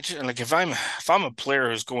certainly interesting. Like, if I'm a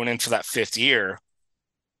player who's going in for that 5th year,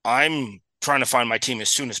 I'm trying to find my team as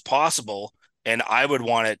soon as possible, and I would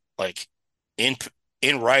want it like in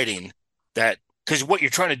writing, that because what you're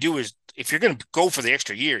trying to do is, if you're going to go for the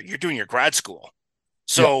extra year, you're doing your grad school.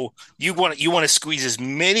 So you want to squeeze as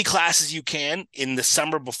many classes as you can in the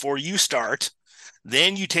summer before you start.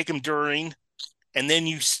 Then you take them during, and then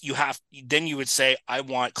you would say, I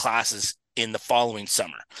want classes in the following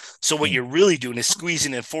summer. So what you're really doing is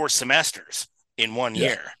squeezing in 4 semesters in 1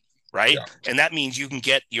 year, right? Yeah. And that means you can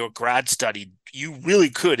get your grad study. You really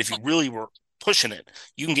could, if you really were pushing it,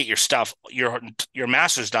 you can get your stuff, your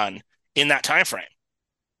master's done in that time frame,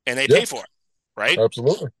 and they pay for it, right?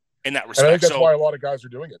 Absolutely. In that respect. And I think that's why a lot of guys are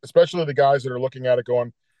doing it, especially the guys that are looking at it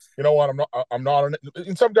going, you know what, I'm not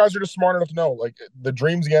and some guys are just smart enough to know, like, the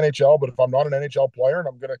dream's the NHL, but if I'm not an NHL player and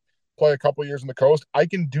I'm going to play a couple years in the coast, I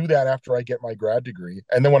can do that after I get my grad degree.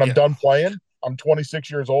 And then when I'm done playing, I'm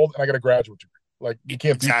 26 years old and I got a graduate degree. Like, you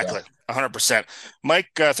can't beat that. 100%.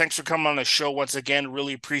 Mike, thanks for coming on the show once again.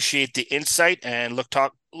 Really appreciate the insight, and look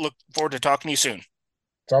forward to talking to you soon.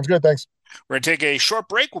 Sounds good. Thanks. We're going to take a short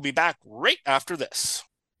break. We'll be back right after this.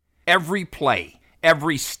 Every play,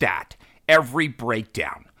 every stat, every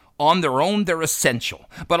breakdown. On their own, they're essential,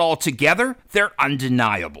 but altogether, they're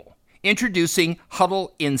undeniable. Introducing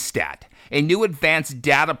Huddle Instat, a new advanced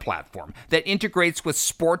data platform that integrates with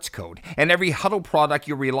Sports Code and every Huddle product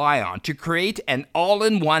you rely on to create an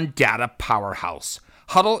all-in-one data powerhouse.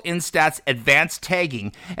 Huddle Instat's advanced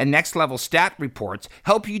tagging and next-level stat reports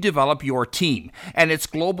help you develop your team, and its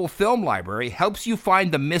global film library helps you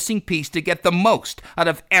find the missing piece to get the most out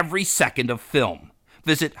of every second of film.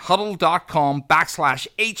 Visit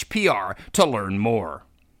huddle.com/HPR to learn more.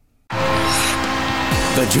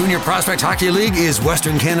 The Junior Prospect Hockey League is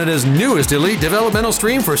Western Canada's newest elite developmental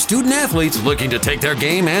stream for student athletes looking to take their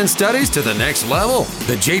game and studies to the next level.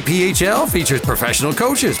 The JPHL features professional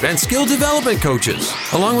coaches and skill development coaches,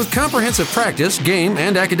 along with comprehensive practice, game,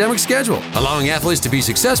 and academic schedule, allowing athletes to be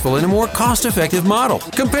successful in a more cost-effective model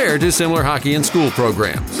compared to similar hockey and school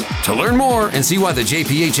programs. To learn more and see why the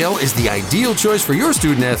JPHL is the ideal choice for your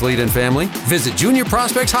student athlete and family, visit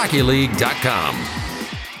juniorprospectshockeyleague.com.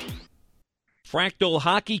 Fractal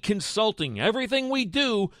Hockey Consulting. Everything we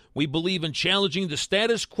do, we believe in challenging the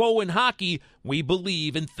status quo in hockey. We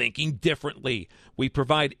believe in thinking differently. We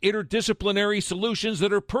provide interdisciplinary solutions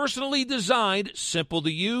that are personally designed, simple to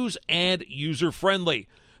use, and user-friendly.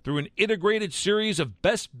 Through an integrated series of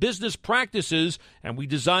best business practices, and we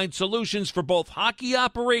design solutions for both hockey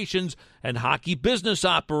operations and hockey business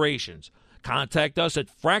operations. Contact us at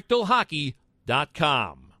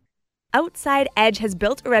fractalhockey.com. Outside Edge has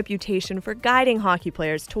built a reputation for guiding hockey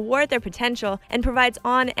players toward their potential and provides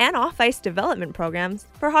on and off-ice development programs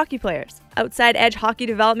for hockey players. Outside Edge Hockey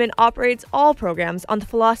Development operates all programs on the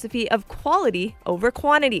philosophy of quality over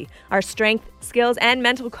quantity. Our strength, skills, and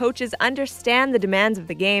mental coaches understand the demands of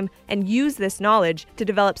the game and use this knowledge to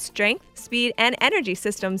develop strength, speed, and energy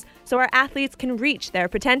systems so our athletes can reach their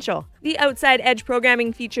potential. The Outside Edge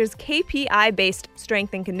programming features KPI-based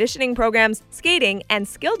strength and conditioning programs, skating, and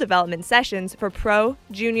skill development sessions for pro,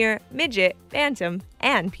 junior, midget, bantam,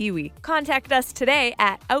 and peewee. Contact us today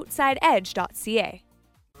at outsideedge.ca.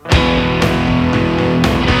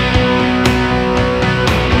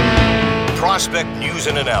 Prospect news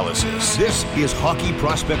and analysis. This is Hockey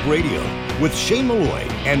Prospect Radio with Shane Malloy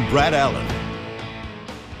and Brad Allen.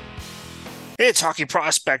 It's Hockey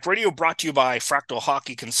Prospect Radio, brought to you by Fractal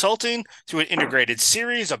Hockey Consulting. Through an integrated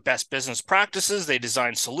series of best business practices, they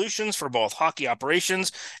design solutions for both hockey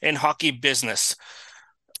operations and hockey business.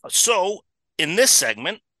 So, in this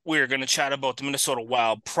segment, we're going to chat about the Minnesota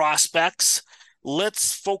Wild prospects.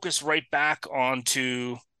 Let's focus right back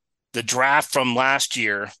onto the draft from last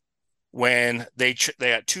year, when they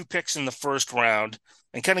had 2 picks in the first round,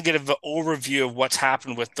 and kind of get an overview of what's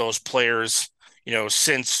happened with those players,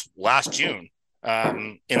 since last June,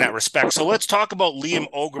 in that respect. So let's talk about Liam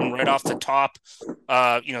Ogren right off the top,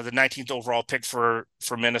 the 19th overall pick for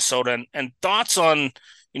Minnesota, and thoughts on,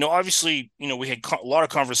 obviously, we had a lot of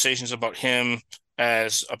conversations about him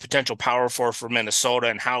as a potential power forward for Minnesota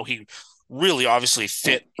and how he really obviously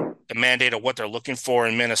fit the mandate of what they're looking for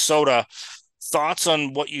in Minnesota. Thoughts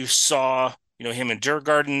on what you saw, him in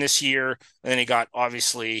Djurgården this year, and then he got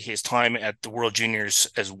obviously his time at the World Juniors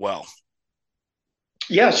as well.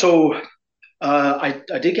 Yeah, so I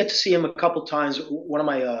did get to see him a couple times. One of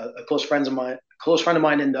my a close friend of mine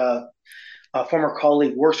and a former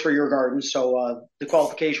colleague works for Djurgården, so the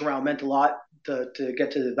qualification round meant a lot to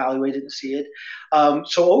get to evaluate it and see it.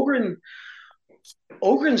 So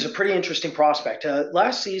Ogren's a pretty interesting prospect.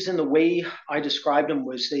 Last season, the way I described him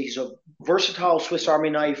was that he's a versatile Swiss Army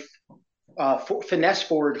knife finesse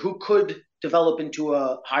forward who could develop into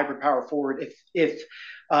a hybrid power forward if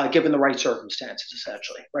given the right circumstances,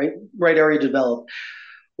 essentially, right area to develop.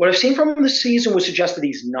 What I've seen from him this season would suggest that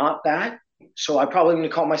he's not that. So I probably going to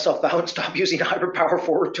call myself out and stop using hybrid power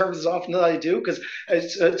forward terms as often as I do, because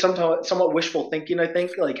it's sometimes somewhat wishful thinking. I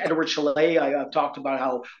think like Edward Chalet, I've talked about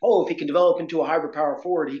how, if he can develop into a hybrid power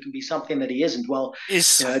forward, he can be something that he isn't. Well,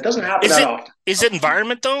 it doesn't happen that often. Is it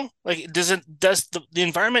environment though? Like, does the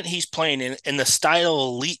environment he's playing in and the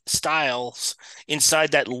styles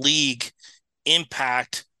inside that league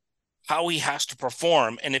impact how he has to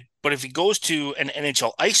perform? But if he goes to an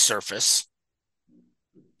NHL ice surface,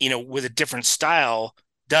 with a different style,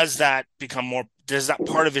 does that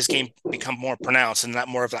part of his game become more pronounced and not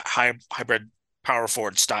more of that hybrid power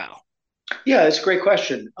forward style? Yeah, it's a great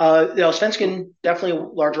question. Svensson, definitely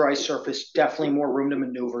larger ice surface, definitely more room to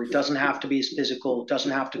maneuver. He doesn't have to be as physical,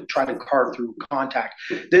 doesn't have to try to carve through contact.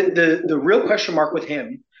 The real question mark with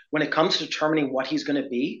him when it comes to determining what he's going to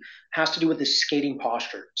be has to do with his skating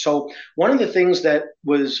posture. So one of the things that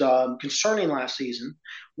was concerning last season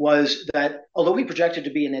was that although he projected to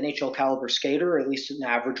be an NHL caliber skater, or at least an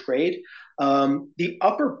average grade, the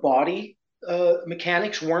upper body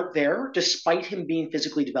mechanics weren't there despite him being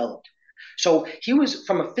physically developed. So he was,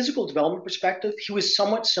 from a physical development perspective, he was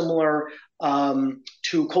somewhat similar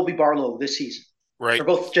to Colby Barlow this season. Right. They're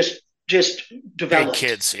both just developed, big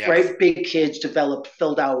kids, yeah. Right? Big kids, developed,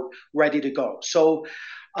 filled out, ready to go. So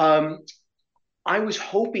I was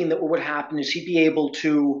hoping that what would happen is he'd be able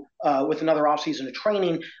to, with another offseason of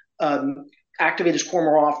training, activate his core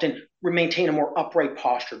more often, maintain a more upright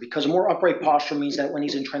posture, because a more upright posture means that when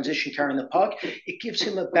he's in transition carrying the puck, it gives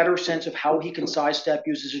him a better sense of how he can sidestep,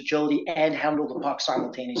 use his agility, and handle the puck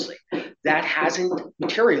simultaneously. That hasn't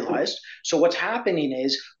materialized. So what's happening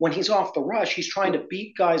is when he's off the rush, he's trying to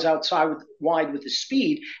beat guys wide with his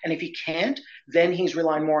speed. And if he can't, then he's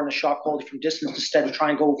relying more on the shot quality from distance instead of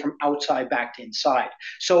trying to go from outside back to inside.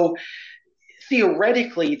 So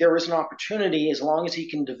theoretically, there is an opportunity as long as he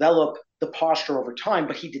can develop the posture over time,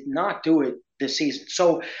 but he did not do it this season.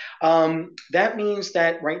 So that means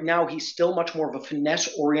that right now he's still much more of a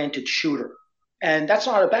finesse-oriented shooter. And that's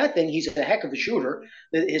not a bad thing. He's a heck of a shooter.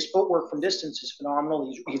 His footwork from distance is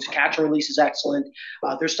phenomenal. His catch and release is excellent.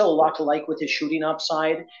 There's still a lot to like with his shooting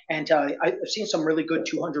upside. And I've seen some really good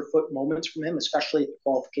 200-foot moments from him, especially at the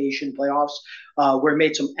qualification playoffs, where he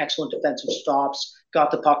made some excellent defensive stops, got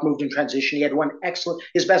the puck moved in transition. He had one excellent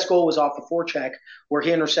 – his best goal was off a forecheck where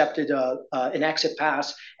he intercepted an exit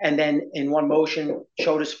pass and then in one motion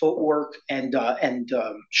showed his footwork and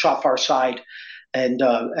shot far side and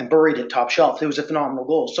buried it top shelf. It was a phenomenal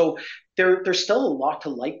goal. So there's still a lot to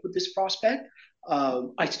like with this prospect.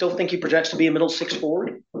 I still think he projects to be a middle six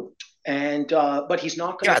forward, but he's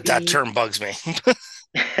not going to be. That term bugs me.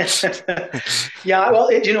 Yeah, well,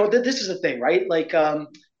 this is the thing, right? Like,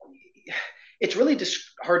 it's really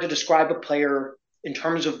hard to describe a player in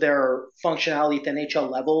terms of their functionality at the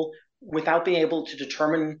NHL level without being able to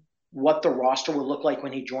determine what the roster will look like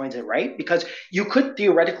when he joins it, right? Because you could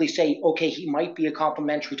theoretically say, okay, he might be a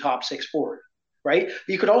complimentary top six forward, right?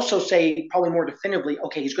 But you could also say probably more definitively,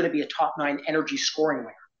 okay, he's going to be a top 9 energy scoring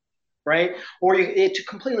winger, right? Or it's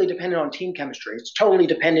completely dependent on team chemistry. It's totally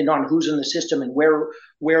dependent on who's in the system and where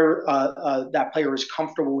that player is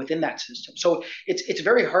comfortable within that system. So it's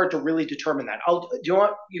very hard to really determine that. You know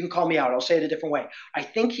what? You can call me out. I'll say it a different way. I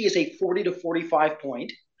think he is a 40 to 45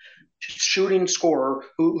 point shooting scorer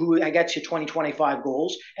who gets you 20, 25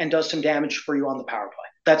 goals and does some damage for you on the power play.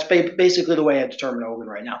 That's basically the way I determine Owen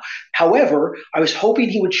right now. However, I was hoping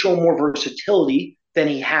he would show more versatility than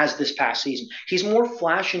he has this past season. He's more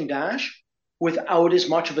flash and dash without as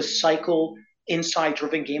much of a cycle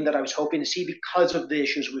inside-driven game that I was hoping to see because of the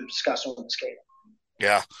issues we've discussed on the skating.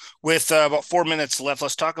 Yeah. With about 4 minutes left,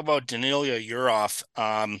 let's talk about Danila Yurov.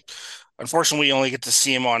 Unfortunately, we only get to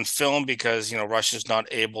see him on film because, Russia's not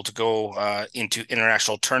able to go into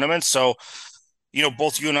international tournaments. So,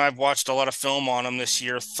 both you and I have watched a lot of film on him this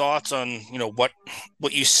year. Thoughts on,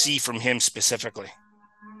 what you see from him specifically?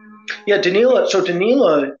 Yeah, Danila. So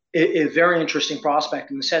Danila is a very interesting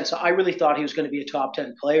prospect in the sense that I really thought he was going to be a top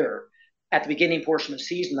 10 player at the beginning portion of the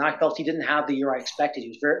season. I felt he didn't have the year I expected. He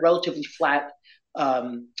was relatively flat.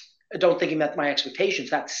 I don't think he met my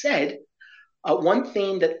expectations. That said, one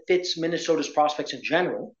thing that fits Minnesota's prospects in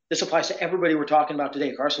general, this applies to everybody we're talking about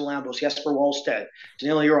today, Carson Lambos, Jesper Wallstedt,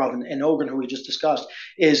 Danila Yurov, and Ogun, who we just discussed,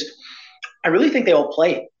 is I really think they all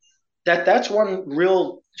play. That's one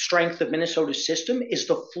real strength of Minnesota's system is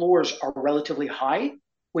the floors are relatively high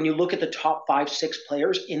when you look at the top 5-6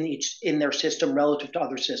 players in their system relative to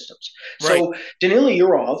other systems. Right. So Danila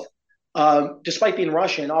Yurov despite being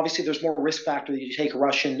Russian, obviously there's more risk factor that you take a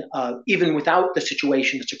Russian, even without the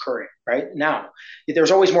situation that's occurring right now.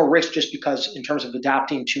 There's always more risk just because in terms of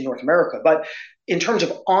adapting to North America. But in terms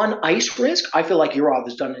of on-ice risk, I feel like Yurov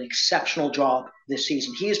has done an exceptional job this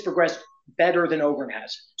season. He has progressed better than Ogren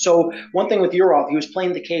has. So one thing with Yurov, he was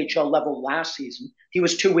playing the KHL level last season. He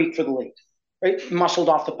was too weak for the league, right? Muscled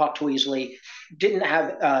off the puck too easily, didn't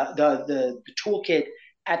have the toolkit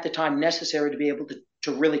at the time necessary to be able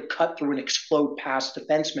to really cut through and explode past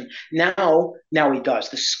defensemen. Now he does.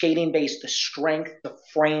 The skating base, the strength, the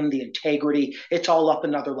frame, the integrity, it's all up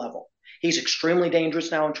another level. He's extremely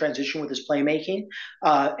dangerous now in transition with his playmaking.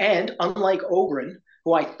 And unlike Ogren,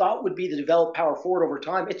 who I thought would be the developed power forward over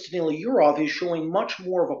time, it's Danila Yurov who's showing much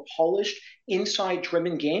more of a polished,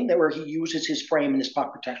 inside-driven game where he uses his frame and his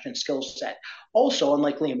puck protection skill set. Also,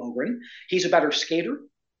 unlike Liam Ogren, he's a better skater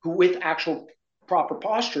who, with actual proper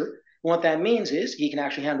posture. What that means is he can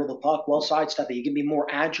actually handle the puck while sidestepping. He can be more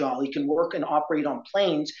agile. He can work and operate on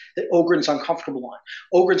planes that Ogren's uncomfortable on.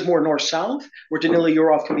 Ogren's more north-south, where Danila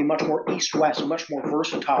Yurov can be much more east-west and much more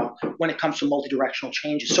versatile when it comes to multi-directional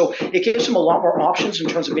changes. So it gives him a lot more options in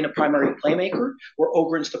terms of being a primary playmaker, where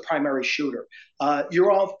Ogren's the primary shooter.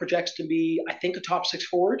 Yurov projects to be, I think, a top six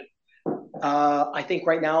forward. I think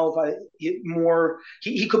right now,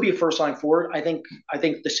 he could be a first-line forward. I think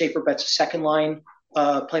the safer bet's a second-line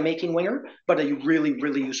playmaking winger, but a really,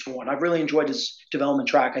 really useful one. I've really enjoyed his development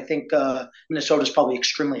track. I think Minnesota's probably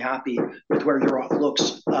extremely happy with where Yurov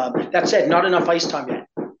looks. That said, not enough ice time yet.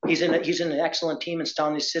 He's in an excellent team in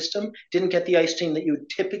Stanley's system. Didn't get the ice team that you would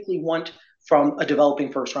typically want from a developing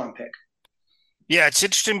first-round pick. Yeah, it's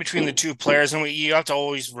interesting between the two players, and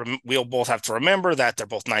we'll both have to remember that they're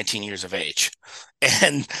both 19 years of age.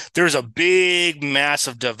 And there's a big,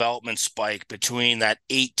 massive development spike between that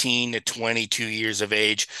 18 to 22 years of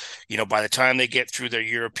age. By the time they get through their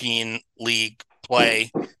European League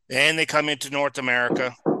play, then they come into North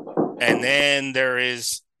America, and then there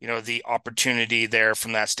is, the opportunity there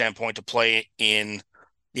from that standpoint to play in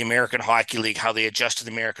the American Hockey League, how they adjust to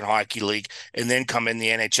the American Hockey League, and then come in the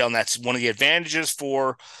NHL. And that's one of the advantages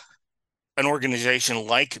for an organization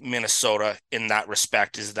like Minnesota in that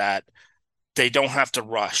respect, is that they don't have to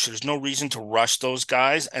rush. There's no reason to rush those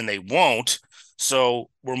guys, and they won't. So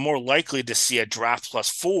we're more likely to see a draft plus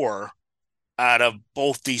 4 out of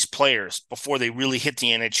both these players before they really hit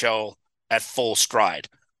the NHL at full stride.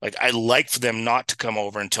 Like, I like for them not to come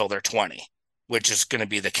over until they're 20, which is going to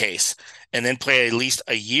be the case, and then play at least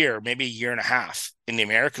a year, maybe a year and a half in the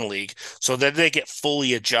American League, so that they get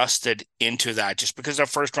fully adjusted into that. Just because they're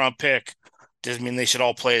first-round pick doesn't mean they should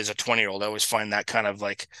all play as a 20-year-old. I always find that kind of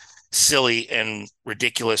like silly and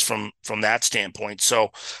ridiculous from that standpoint.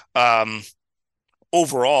 So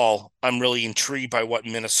overall, I'm really intrigued by what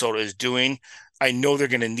Minnesota is doing. I know they're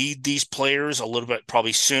going to need these players a little bit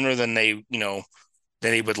probably sooner than they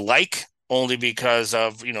would like, only because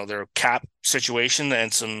of, their cap situation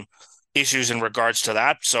and some issues in regards to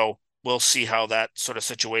that. So we'll see how that sort of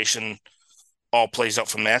situation all plays out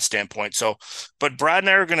from that standpoint. So, but Brad and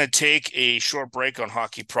I are going to take a short break on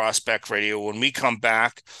Hockey Prospect Radio. When we come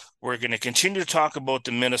back, we're going to continue to talk about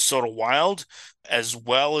the Minnesota Wild, as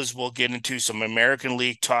well as we'll get into some American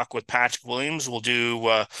League talk with Patrick Williams. We'll do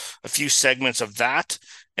a few segments of that.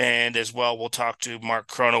 And as well, we'll talk to Mark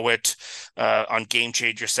Cronowit on Game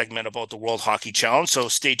Changer segment about the World Hockey Challenge. So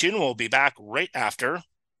stay tuned. We'll be back right after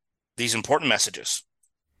these important messages.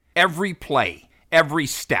 Every play, every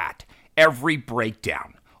stat, every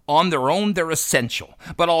breakdown. On their own, they're essential,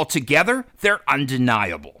 but altogether, they're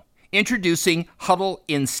undeniable. Introducing Huddle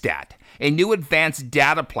Instat, a new advanced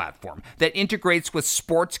data platform that integrates with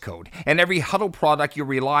Sports Code and every Huddle product you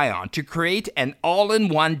rely on to create an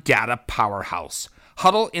all-in-one data powerhouse.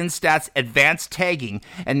 Huddle Instat's advanced tagging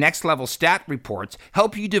and next-level stat reports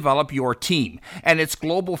help you develop your team, and its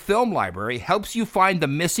global film library helps you find the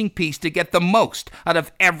missing piece to get the most out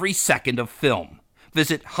of every second of film.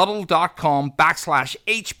 Visit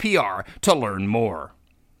huddle.com/HPR to learn more.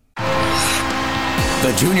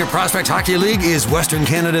 The Junior Prospect Hockey League is Western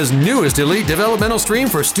Canada's newest elite developmental stream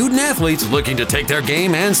for student athletes looking to take their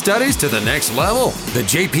game and studies to the next level. The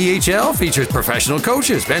JPHL features professional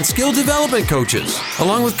coaches and skill development coaches,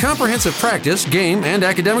 along with comprehensive practice, game, and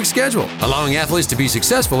academic schedule, allowing athletes to be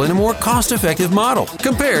successful in a more cost-effective model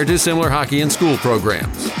compared to similar hockey and school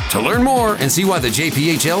programs. To learn more and see why the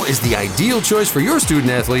JPHL is the ideal choice for your student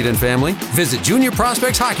athlete and family, visit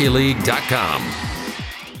juniorprospectshockeyleague.com.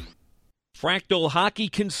 Fractal Hockey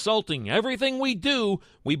Consulting. Everything we do,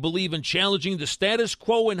 we believe in challenging the status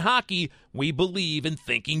quo in hockey. We believe in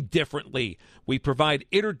thinking differently. We provide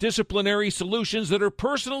interdisciplinary solutions that are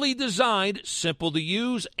personally designed, simple to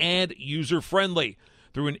use, and user-friendly.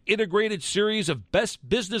 Through an integrated series of best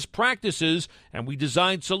business practices, and we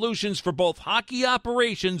design solutions for both hockey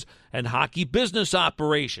operations and hockey business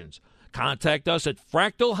operations. Contact us at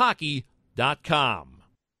fractalhockey.com.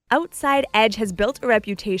 Outside Edge has built a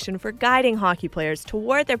reputation for guiding hockey players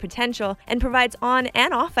toward their potential and provides on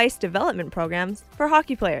and off ice development programs for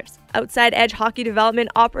hockey players. Outside Edge Hockey Development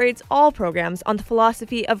operates all programs on the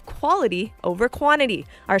philosophy of quality over quantity.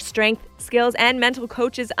 Our strength, skills, and mental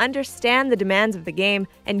coaches understand the demands of the game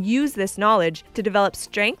and use this knowledge to develop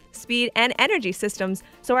strength, speed, and energy systems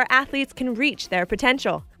so our athletes can reach their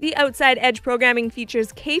potential. The Outside Edge programming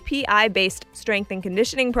features KPI-based strength and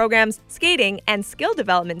conditioning programs, skating, and skill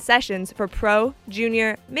development sessions for pro,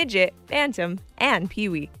 junior, midget, bantam, and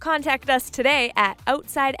peewee. Contact us today at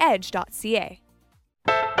outsideedge.ca.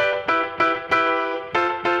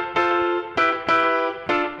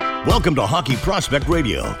 Welcome to Hockey Prospect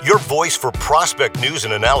Radio, your voice for prospect news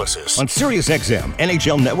and analysis on Sirius XM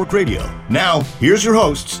NHL Network Radio. Now, here's your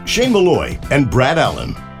hosts, Shane Malloy and Brad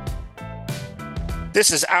Allen.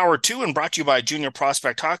 This is Hour 2 and brought to you by Junior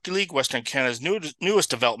Prospect Hockey League, Western Canada's newest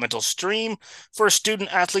developmental stream for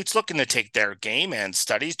student athletes looking to take their game and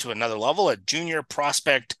studies to another level at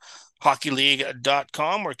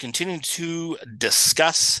juniorprospecthockeyleague.com. We're continuing to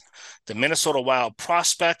discuss the Minnesota Wild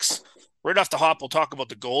prospects. Right off the hop, we'll talk about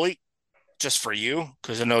the goalie, just for you,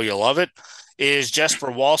 because I know you love it, is Jesper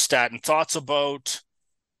Wallstedt, and thoughts about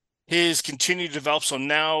his continued develop. So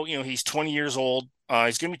now, he's 20 years old.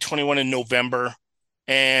 He's going to be 21 in November.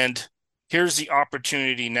 And here's the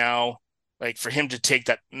opportunity now, for him to take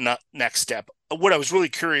that next step. What I was really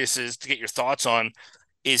curious is to get your thoughts on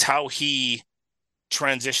is how he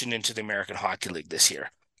transitioned into the American Hockey League this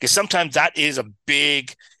year. Because sometimes that is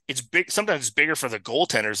it's big. Sometimes it's bigger for the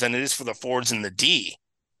goaltenders than it is for the forwards and the D,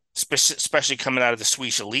 especially coming out of the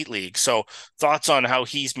Swedish Elite League. So thoughts on how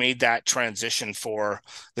he's made that transition for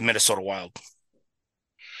the Minnesota Wild?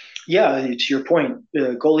 Yeah, it's your point. A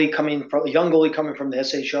young goalie coming from the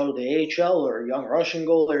SHL to the AHL, or a young Russian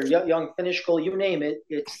goalie, or young Finnish goalie, you name it.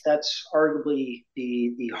 That's arguably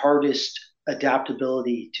the hardest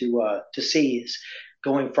adaptability to see, is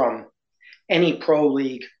going from any pro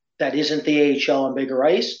league that isn't the AHL on bigger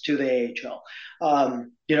ice to the AHL.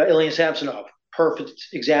 Ilya Samsonov, perfect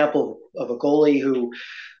example of a goalie who,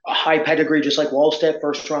 a high pedigree, just like Wallstedt,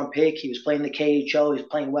 first round pick. He was playing the KHL. He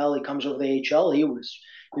was playing well. He comes over the AHL. He was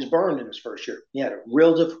burned in his first year. He had a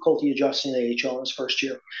real difficulty adjusting to the AHL in his first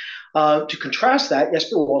year. To contrast that,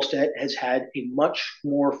 Jesper Wallstedt has had a much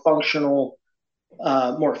more functional,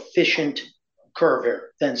 more efficient curve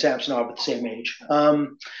here than Samsonov at the same age.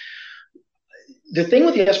 The thing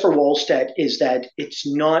with Jesper Wallstedt is that it's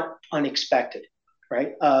not unexpected,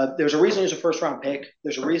 right? There's a reason he's a first-round pick.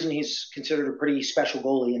 There's a reason he's considered a pretty special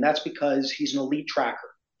goalie, and that's because he's an elite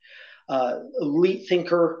tracker, elite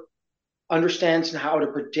thinker, understands how to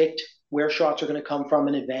predict where shots are going to come from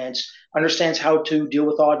in advance, understands how to deal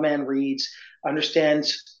with odd man reads,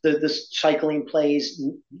 understands the cycling plays,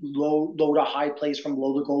 low to high plays from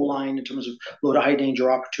below the goal line in terms of low to high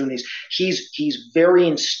danger opportunities. He's very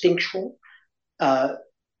instinctual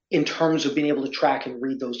in terms of being able to track and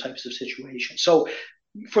read those types of situations. So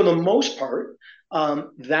for the most part,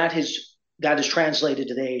 that is translated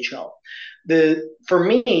to the AHL. For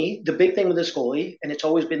me, the big thing with this goalie, and it's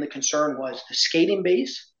always been the concern, was the skating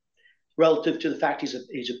base relative to the fact he's a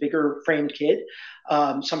bigger framed kid.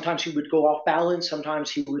 Sometimes he would go off balance. Sometimes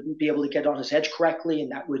he wouldn't be able to get on his edge correctly,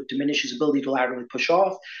 and that would diminish his ability to laterally push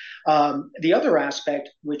off. The other aspect,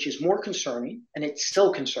 which is more concerning, and it's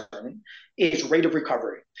still concerning, is rate of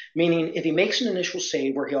recovery. Meaning, if he makes an initial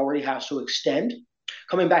save where he already has to extend,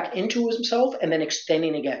 coming back into himself and then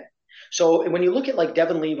extending again. So when you look at like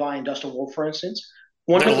Devin Levi and Dustin Wolf, for instance,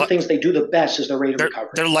 one of the things they do the best is their rate of recovery.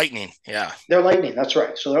 They're lightning, yeah. They're lightning, that's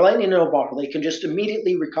right. So they're lightning in a bottle. They can just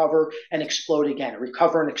immediately recover and explode again,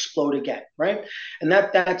 recover and explode again, right? And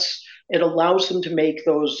it allows them to make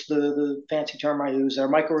those, the fancy term I use, their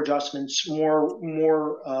micro adjustments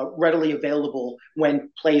more readily available when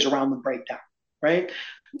plays around the breakdown, right?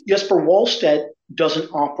 Jesper Wallstedt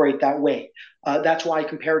doesn't operate that way. That's why I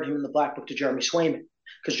compared him in the Black Book to Jeremy Swayman,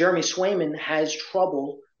 because Jeremy Swayman has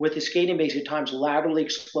trouble with his skating base at times laterally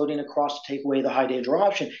exploding across to take away the high danger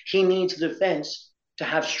option. He needs the defense to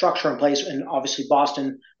have structure in place, and obviously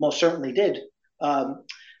Boston most certainly did.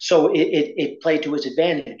 So it played to his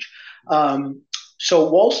advantage.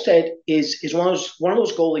 So Wallstedt is one of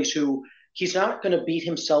those goalies who He's not going to beat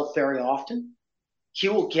himself very often. He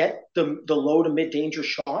will get the low to mid danger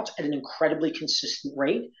shots at an incredibly consistent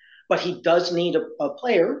rate, but he does need a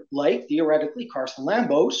player like theoretically Carson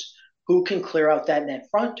Lambos who can clear out that net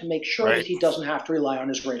front to make sure that he doesn't have to rely on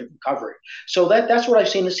his rate of recovery. So that's what I've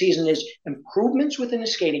seen this season is improvements within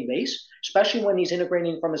his skating base, especially when he's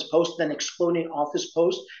integrating from his post, then exploding off his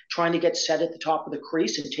post, trying to get set at the top of the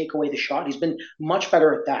crease and take away the shot. He's been much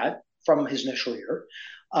better at that from his initial year.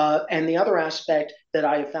 And the other aspect that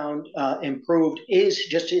I have found improved is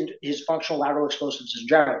just in his functional lateral explosives in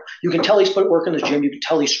general. You can tell he's put work in the gym. You can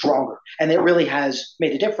tell he's stronger. And it really has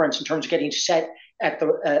made a difference in terms of getting set at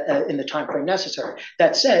the in the time frame necessary.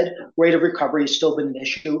 That said, rate of recovery has still been an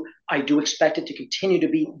issue. I do expect it to continue to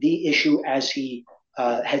be the issue as he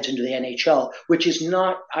heads into the NHL, which is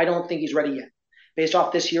not, I don't think he's ready yet. Based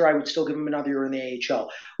off this year, I would still give him another year in the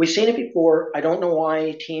AHL. We've seen it before. I don't know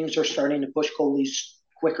why teams are starting to push goalies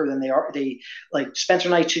quicker than they are. They like Spencer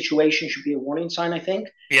Knight's situation should be a warning sign, I think.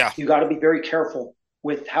 Yeah. You got to be very careful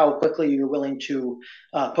with how quickly you're willing to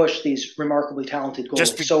push these remarkably talented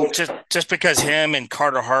goalies. Just because him and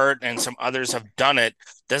Carter Hart and some others have done it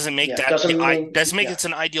doesn't make it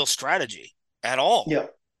an ideal strategy at all. Yeah.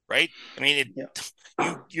 Right? I mean,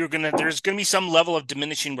 there's gonna be some level of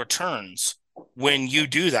diminishing returns when you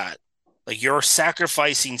do that. Like you're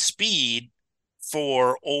sacrificing speed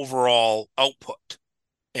for overall output.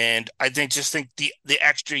 And I think the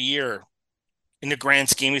extra year in the grand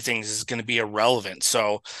scheme of things is going to be irrelevant.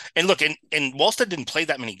 So, and look, and Wallstead didn't play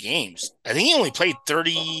that many games. I think he only played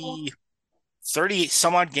 30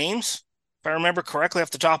 some odd games, if I remember correctly off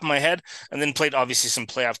the top of my head, and then played obviously some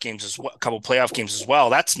playoff games as well, a couple playoff games as well.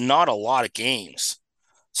 That's not a lot of games.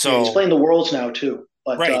 So he's playing the Worlds now too,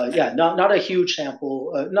 but not a huge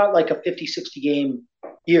sample, not like a 50, 60 game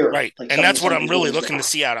year. Right. Like and that's what I'm really looking to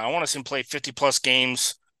see out of. I want to see him play 50 plus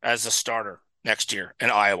games as a starter next year in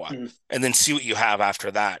Iowa, and then see what you have after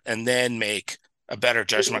that, and then make a better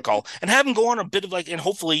judgment call and have him go on a bit of and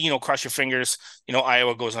hopefully, cross your fingers,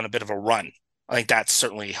 Iowa goes on a bit of a run. I think that's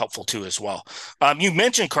certainly helpful too as well. You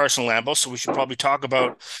mentioned Carson Lambos, so we should probably talk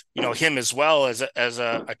about, him as well as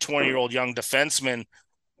a 20-year-old young defenseman.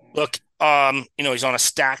 Look, he's on a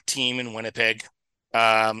stacked team in Winnipeg.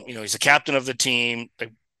 He's a captain of the team, a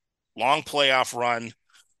long playoff run.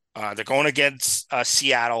 They're going against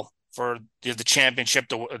Seattle for the championship,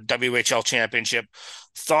 the WHL championship.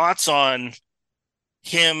 Thoughts on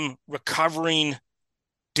him recovering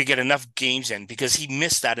to get enough games in, because he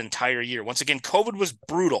missed that entire year. Once again, COVID was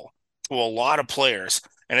brutal to a lot of players.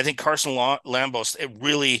 And I think Carson Lambos, it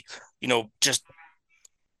really, just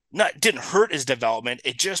didn't hurt his development.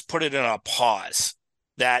 It just put it in a pause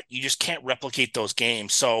that you just can't replicate those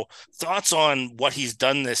games. So thoughts on what he's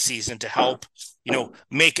done this season to help,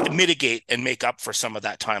 mitigate and make up for some of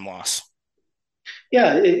that time loss.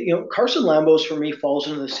 Yeah. Carson Lambos for me falls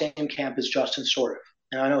into the same camp as Justin Sordiff.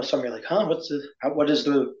 And I know some of you are like, what is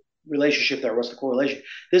the relationship there? What's the correlation?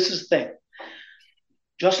 This is the thing.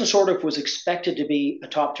 Justin Sordiff was expected to be a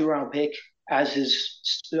top 2-round pick as his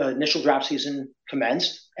initial draft season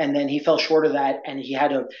commenced, and then he fell short of that, and he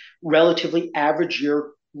had a relatively average year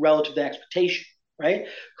relative to expectation, right?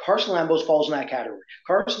 Carson Lambos falls in that category.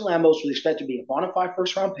 Carson Lambos was expected to be a bona fide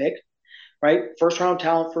first-round pick, right? First-round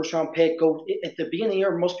talent, first-round pick. At the beginning of the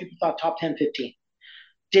year, most people thought top 10, 15.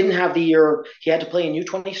 Didn't have the year. He had to play in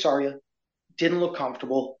U20 Saria. Didn't look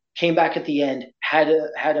comfortable. Came back at the end. Had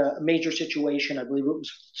a major situation. I believe it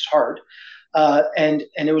was hard. And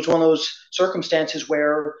it was one of those circumstances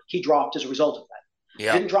where he dropped as a result of that.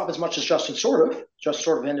 Yeah. Didn't drop as much as Justin Sordiff.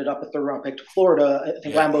 Justin Sordiff ended up a 3rd-round pick to Florida. I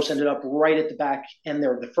think Lambos ended up right at the back end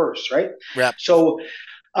there of the first, right? Yeah. So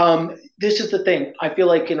this is the thing. I feel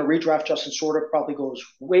like in a redraft, Justin Sordiff probably goes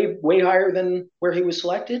way, way higher than where he was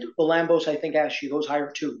selected. Well, Lambos, I think, actually goes higher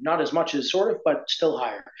too. Not as much as Sordiff, but still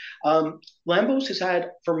higher. Lambos has had,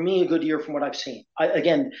 for me, a good year from what I've seen.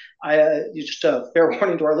 Just a fair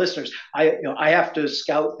warning to our listeners. I have to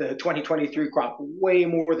scout the 2023 crop way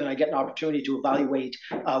more than I get an opportunity to evaluate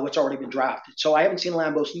what's already been drafted. So I haven't seen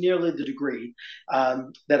Lambos nearly the degree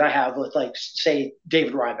that I have with, say,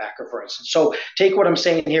 David Reinbacher, for instance. So take what I'm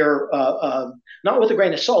saying here, not with a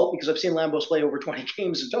grain of salt, because I've seen Lambos play over 20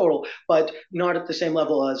 games in total, but not at the same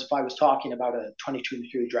level as if I was talking about a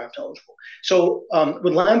 22-23 draft eligible. So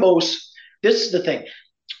with Lambos, this is the thing.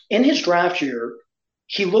 In his draft year,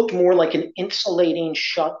 he looked more like an insulating,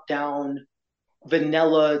 shut-down,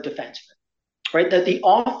 vanilla defenseman, right? That the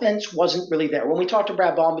offense wasn't really there. When we talked to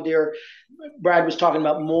Brad Bombardier, Brad was talking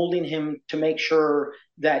about molding him to make sure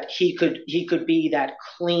that he could be that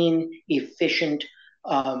clean, efficient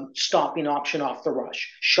stopping option off the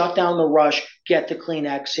rush, shut down the rush, get the clean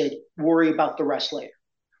exit, worry about the rest later.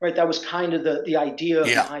 Right, that was kind of the idea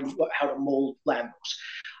behind how to mold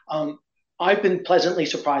Lambos. I've been pleasantly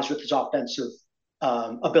surprised with his offensive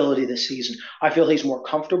ability this season. I feel he's more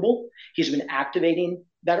comfortable. He's been activating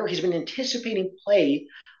better. He's been anticipating play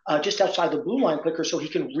just outside the blue line quicker so he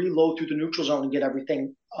can reload through the neutral zone and get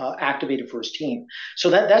everything activated for his team. So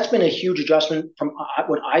that's been a huge adjustment from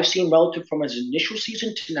what I've seen relative from his initial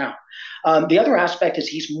season to now. The other aspect is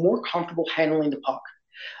he's more comfortable handling the puck.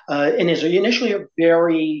 And is initially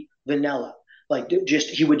very vanilla. Like just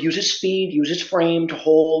he would use his speed, use his frame to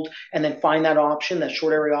hold, and then find that option, that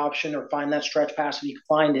short area option, or find that stretch pass if he can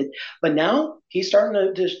find it. But now he's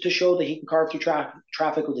starting to show that he can carve through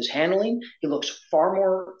traffic with his handling. He looks far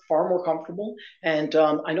more comfortable. And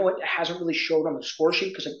I know it hasn't really showed on the score sheet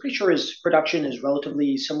because I'm pretty sure his production is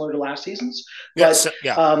relatively similar to last season's. But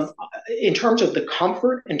in terms of the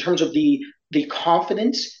comfort, in terms of the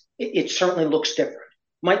confidence, it certainly looks different.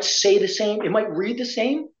 Might say the same, it might read the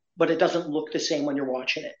same, but it doesn't look the same when you're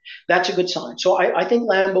watching it. That's a good sign. So I think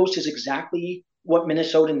Lambos is exactly what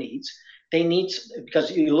Minnesota needs. They need,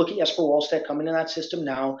 because you look at Jesper Wallstedt coming in that system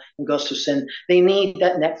now, and Gustafsson, they need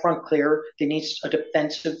that net front clear. They need a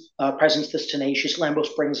defensive presence that's tenacious.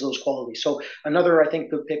 Lambos brings those qualities. So another, I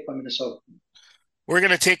think, good pick by Minnesota. We're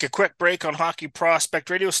going to take a quick break on Hockey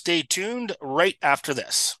Prospect Radio. Stay tuned right after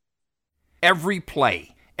this. Every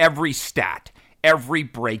play, every stat, every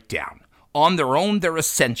breakdown. On their own, they're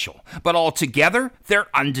essential, but altogether, they're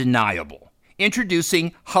undeniable.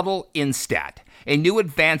 Introducing Huddle Instat, a new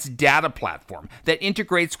advanced data platform that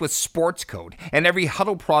integrates with Sports Code and every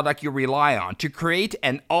Huddle product you rely on to create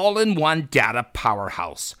an all-in-one data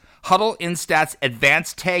powerhouse. Huddle Instat's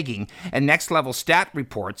advanced tagging and next-level stat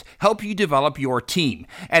reports help you develop your team,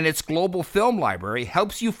 and its global film library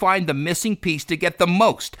helps you find the missing piece to get the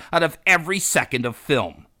most out of every second of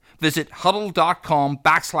film. Visit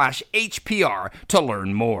huddle.com/HPR to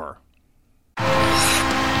learn more.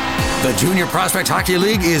 The Junior Prospect Hockey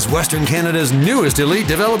League is Western Canada's newest elite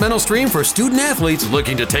developmental stream for student athletes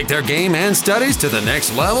looking to take their game and studies to the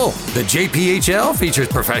next level. The JPHL features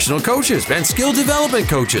professional coaches and skill development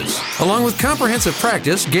coaches, along with comprehensive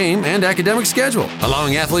practice, game, and academic schedule,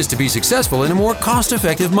 allowing athletes to be successful in a more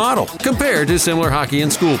cost-effective model compared to similar hockey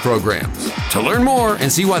and school programs. To learn more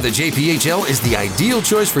and see why the JPHL is the ideal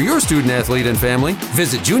choice for your student athlete and family,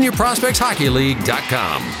 visit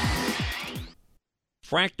juniorprospectshockeyleague.com.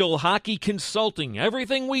 Fractal Hockey Consulting.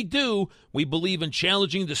 Everything we do, we believe in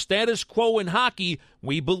challenging the status quo in hockey.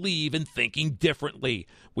 We believe in thinking differently.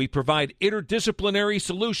 We provide interdisciplinary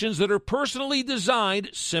solutions that are personally designed,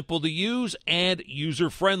 simple to use, and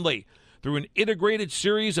user-friendly. Through an integrated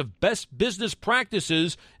series of best business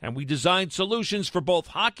practices, and we design solutions for both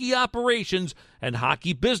hockey operations and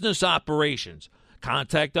hockey business operations.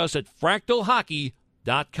 Contact us at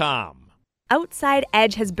fractalhockey.com. Outside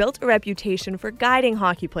Edge has built a reputation for guiding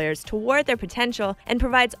hockey players toward their potential and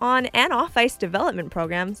provides on- and off-ice development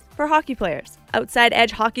programs for hockey players. Outside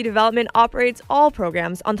Edge Hockey Development operates all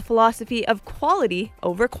programs on the philosophy of quality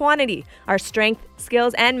over quantity. Our strength,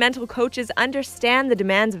 skills, and mental coaches understand the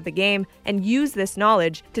demands of the game and use this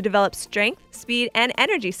knowledge to develop strength, speed, and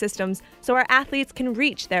energy systems so our athletes can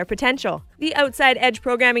reach their potential. The Outside Edge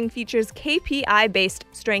programming features KPI-based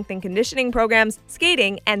strength and conditioning programs,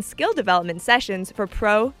 skating, and skill development sessions for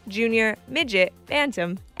pro, junior, midget,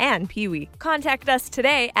 bantam, and peewee. Contact us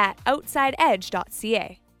today at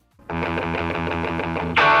outsideedge.ca.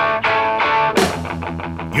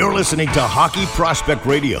 You're listening to Hockey Prospect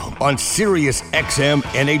Radio on Sirius XM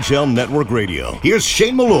NHL Network Radio. Here's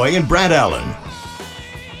Shane Malloy and Brad Allen.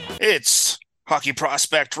 It's Hockey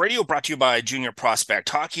Prospect Radio, brought to you by Junior Prospect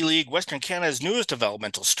Hockey League, Western Canada's newest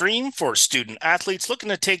developmental stream for student athletes looking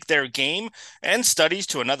to take their game and studies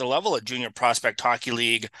to another level at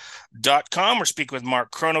juniorprospecthockeyleague.com. We're speaking with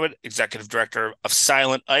Mark Cronowit, Executive Director of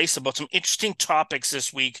Silent Ice, about some interesting topics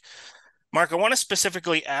this week. Mark, I want to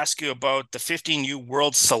specifically ask you about the 15U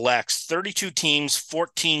World Selects, 32 teams,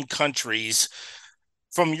 14 countries.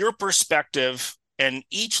 From your perspective, and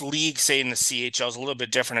each league, say in the CHL, is a little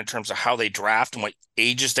bit different in terms of how they draft and what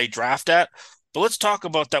ages they draft at. But let's talk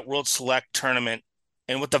about that World Select tournament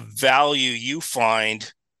and what the value you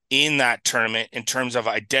find in that tournament in terms of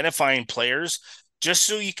identifying players, just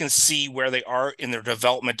so you can see where they are in their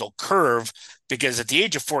developmental curve. Because at the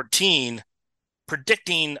age of 14,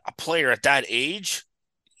 predicting a player at that age,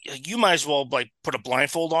 you might as well put a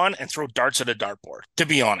blindfold on and throw darts at a dartboard, to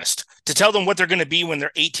be honest. To tell them what they're going to be when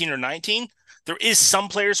they're 18 or 19, there is some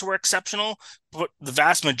players who are exceptional, but the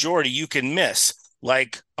vast majority you can miss,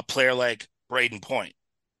 like a player like Braden Point,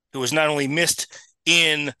 who has not only missed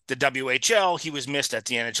in the WHL, he was missed at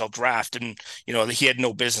the NHL draft, and he had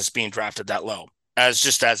no business being drafted that low. As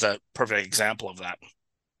a perfect example of that.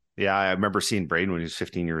 Yeah, I remember seeing Braden when he was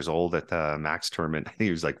 15 years old at the Max tournament. I think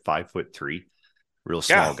he was like 5'3", real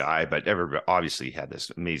small guy, but obviously he had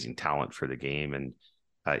this amazing talent for the game, and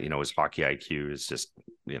his hockey IQ is just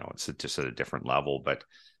it's just at a different level. But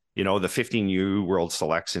the 15U World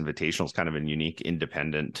Selects Invitational is kind of a unique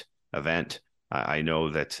independent event. I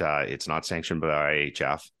know that it's not sanctioned by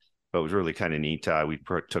IHF, but it was really kind of neat. We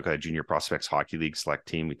took a Junior Prospects Hockey League select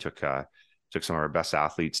team. We took some of our best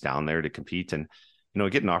athletes down there to compete, and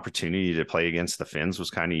get an opportunity to play against the Finns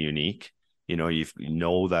was kind of unique. You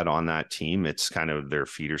know that on that team, it's kind of their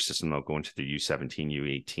feeder system. They'll go into the U17,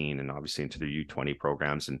 U18, and obviously into their U20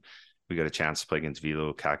 programs. And we got a chance to play against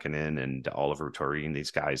Vilo Kakinen and Oliver Torrey and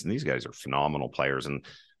these guys. And these guys are phenomenal players. And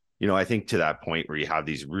I think to that point where you have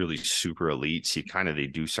these really super elites, they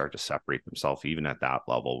do start to separate themselves even at that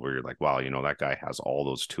level where you're like, wow, that guy has all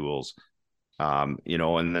those tools. And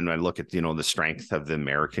then I look at, the strength of the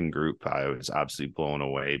American group. I was absolutely blown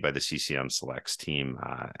away by the CCM Selects team.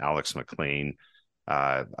 Alex McLean,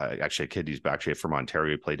 actually a kid who's actually from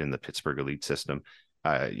Ontario, played in the Pittsburgh elite system.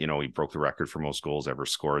 He broke the record for most goals ever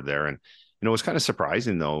scored there. And, it was kind of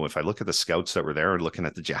surprising though, if I look at the scouts that were there and looking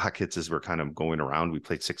at the Jackets as we're kind of going around, we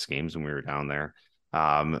played 6 games when we were down there.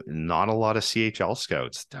 Not a lot of CHL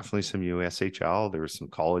scouts, definitely some USHL. There was some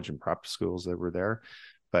college and prep schools that were there.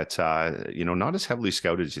 But, not as heavily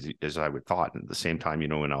scouted as I would thought. And at the same time,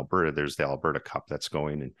 in Alberta, there's the Alberta Cup that's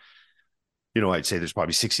going. And, I'd say there's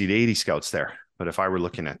probably 60 to 80 scouts there. But if I were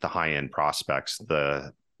looking at the high-end prospects,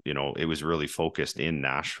 it was really focused in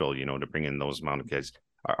Nashville, to bring in those amount of kids.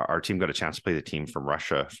 Our team got a chance to play the team from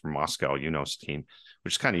Russia, from Moscow, team,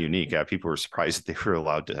 which is kind of unique. People were surprised that they were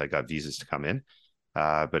allowed to got visas to come in.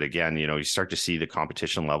 But again, you start to see the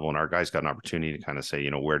competition level, and our guys got an opportunity to kind of say,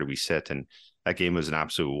 where do we sit? And that game was an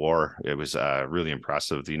absolute war. It was really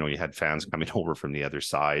impressive. You had fans coming over from the other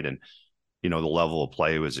side, and, the level of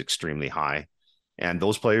play was extremely high. And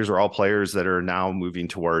those players are all players that are now moving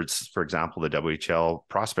towards, for example, the WHL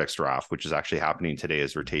prospects draft, which is actually happening today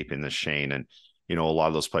as we're taping this, Shane. And, a lot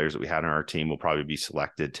of those players that we had on our team will probably be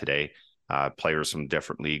selected today. Players from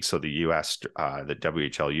different leagues. So the the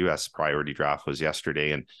WHL US priority draft was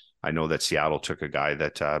yesterday. And I know that Seattle took a guy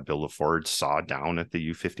that Bill LaFord saw down at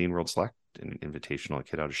the U15 World Select, an invitational, a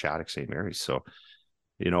kid out of Shattuck, St. Mary's. So,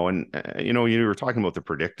 you were talking about the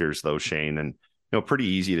predictors though, Shane, and, pretty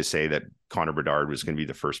easy to say that Connor Bedard was going to be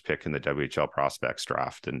the first pick in the WHL prospects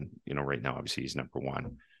draft. And, right now, obviously he's number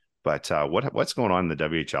 1. But what's going on in the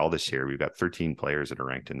WHL this year? We've got 13 players that are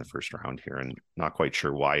ranked in the first round here, and not quite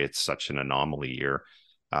sure why it's such an anomaly year.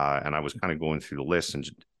 And I was kind of going through the list, and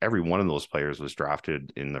every one of those players was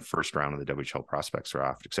drafted in the first round of the WHL prospects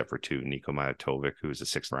draft, except for 2. Niko Majatovic, who was a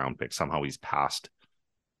 6th round pick. Somehow he's passed,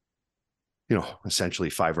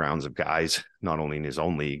 essentially 5 rounds of guys, not only in his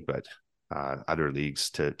own league, but other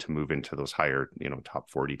leagues to move into those higher,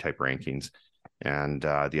 top 40 type rankings. And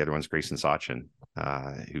the other one's Grayson Sachin,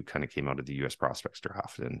 who kind of came out of the U.S. prospects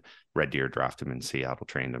draft, and Red Deer drafted him in Seattle,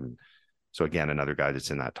 trained him. So again, another guy that's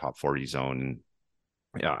in that top 40 zone. And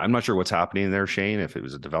yeah, I'm not sure what's happening there, Shane, if it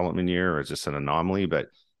was a development year or it's just an anomaly, but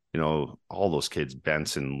all those kids,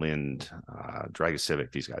 Benson, Lind,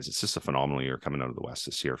 Dragosivic, these guys, it's just a phenomenal year coming out of the West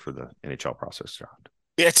this year for the NHL prospects draft.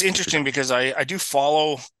 Yeah, it's interesting because I do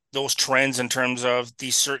follow those trends in terms of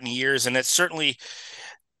these certain years, and it's certainly,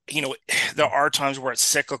 there are times where it's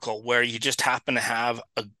cyclical, where you just happen to have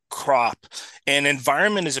a crop, and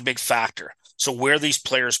environment is a big factor. So where these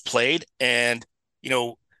players played, and,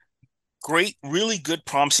 great, really good,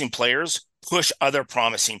 promising players push other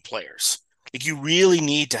promising players. Like, you really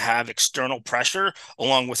need to have external pressure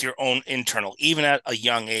along with your own internal, even at a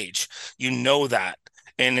young age, that.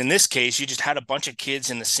 And in this case, you just had a bunch of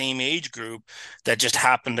kids in the same age group that just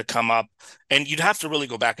happened to come up, and you'd have to really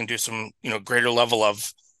go back and do some, greater level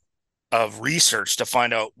of research to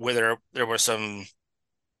find out whether there were some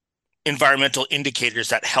environmental indicators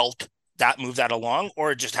that helped that move that along,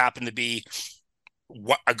 or it just happened to be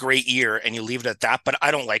a great year and you leave it at that. But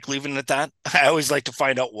I don't like leaving it at that. I always like to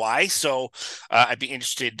find out why. So I'd be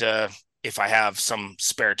interested, if I have some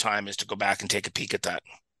spare time, is to go back and take a peek at that.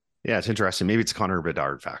 Yeah, it's interesting. Maybe it's Connor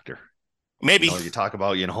Bedard factor. Maybe you talk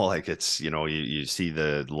about, like it's, you see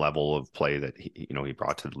the level of play that he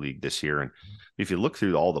brought to the league this year. And if you look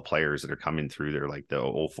through all the players that are coming through there, like the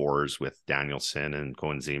 04s with Danielson and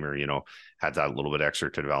Cohen Zimmer, had that little bit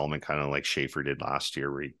extra to development, kind of like Schaefer did last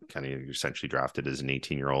year, where he kind of essentially drafted as an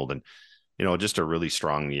 18-year-old. And, just a really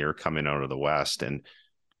strong year coming out of the West. And,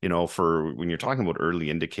 for when you're talking about early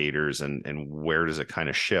indicators and where does it kind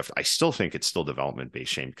of shift, I still think it's still development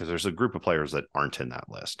based, Shane, because there's a group of players that aren't in that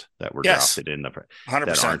list that were drafted in the 100%.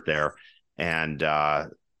 that aren't there. And,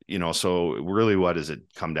 so really what does it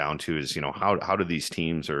come down to is, how do these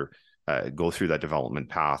teams go through that development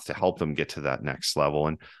path to help them get to that next level?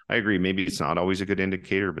 And I agree, maybe it's not always a good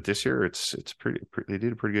indicator, but this year it's pretty they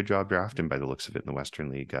did a pretty good job drafting by the looks of it in the Western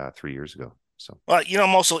League 3 years ago. So, well,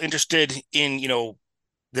 I'm also interested in,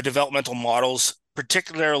 the developmental models,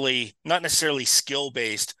 particularly not necessarily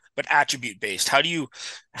skill-based, but attribute-based. How do you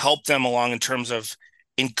help them along in terms of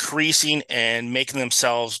increasing and making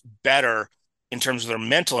themselves better in terms of their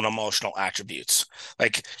mental and emotional attributes?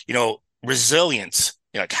 Like, resilience,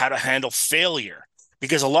 like how to handle failure.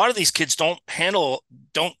 Because a lot of these kids don't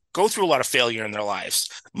go through a lot of failure in their lives.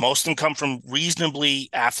 Most of them come from reasonably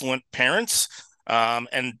affluent parents.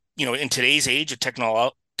 And, in today's age of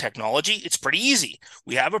technology, it's pretty easy.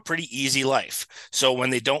 We have a pretty easy life. So when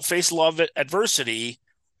they don't face a lot of adversity,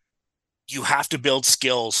 you have to build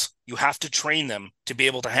skills. You have to train them to be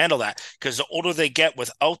able to handle that. Because the older they get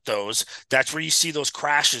without those, that's where you see those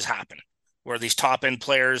crashes happen, where these top end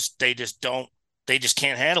players, they just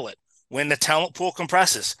can't handle it. When the talent pool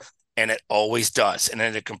compresses, and it always does, and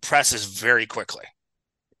then it compresses very quickly.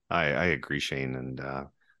 I agree, Shane. And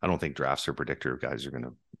I don't think drafts are predictor of guys are going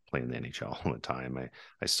to play in the NHL all the time.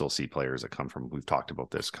 I still see players that we've talked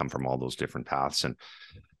about this, come from all those different paths. And,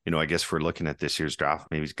 I guess if we're looking at this year's draft,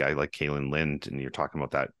 maybe a guy like Kalen Lind, and you're talking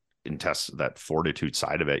about that fortitude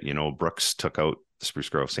side of it. Brooks took out the Spruce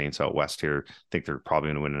Grove Saints out west here. I think they're probably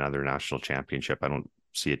going to win another national championship. I don't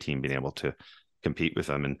see a team being able to compete with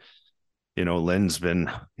them. And, Lind's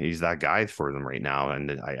he's that guy for them right now.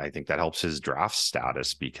 And I think that helps his draft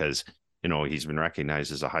status because, he's been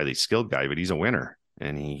recognized as a highly skilled guy, but he's a winner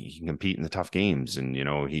and he can compete in the tough games. And,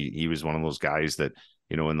 he was one of those guys that,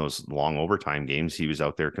 in those long overtime games, he was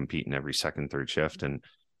out there competing every second, third shift. And,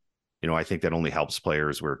 I think that only helps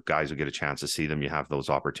players where guys will get a chance to see them. You have those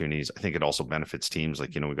opportunities. I think it also benefits teams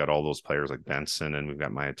like, we've got all those players like Benson and we've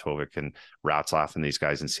got Majatovic and Ratzlaff and these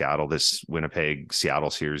guys in Seattle. This Winnipeg Seattle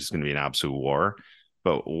series is going to be an absolute war.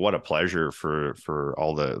 But what a pleasure for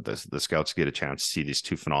all the scouts to get a chance to see these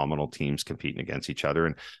two phenomenal teams competing against each other.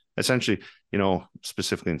 And essentially,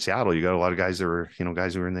 specifically in Seattle, you got a lot of guys that were,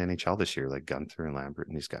 guys who were in the NHL this year, like Gunther and Lambert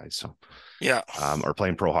and these guys. So yeah, are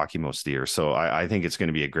playing pro hockey most of the year. So I think it's going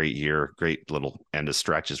to be a great year, great little end of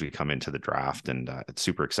stretch as we come into the draft, and it's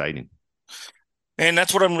super exciting. And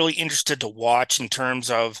that's what I'm really interested to watch in terms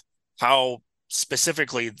of how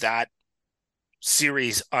specifically that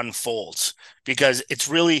series unfolds, because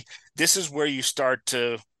this is where you start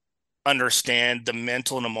to understand the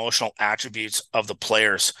mental and emotional attributes of the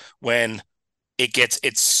players when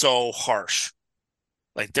it's so harsh.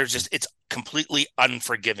 Like it's completely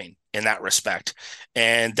unforgiving in that respect.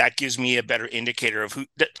 And that gives me a better indicator of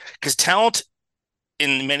because talent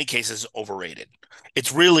in many cases is overrated.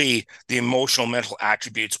 It's really the emotional mental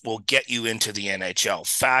attributes will get you into the NHL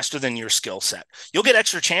faster than your skill set. You'll get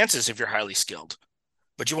extra chances if you're highly skilled,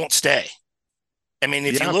 but you won't stay. I mean,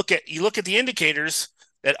 if you look at the indicators,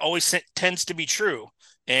 that always tends to be true.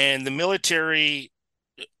 And the military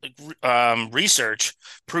research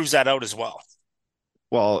proves that out as well.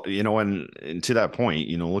 Well, and to that point,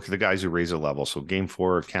 look at the guys who raise their level. So Game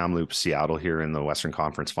 4 of Kamloops, Seattle here in the Western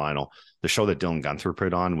Conference Final, the show that Dylan Gunther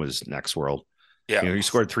put on was next world. Yeah. He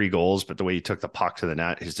scored 3 goals, but the way he took the puck to the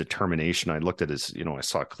net, his determination, I looked at his, I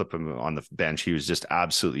saw a clip of him on the bench. He was just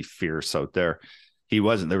absolutely fierce out there. There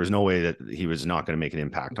was no way that he was not going to make an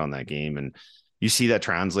impact on that game. And you see that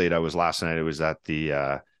translate. Last night, it was at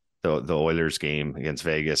the Oilers game against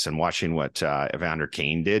Vegas, and watching what Evander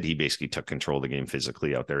Kane did. He basically took control of the game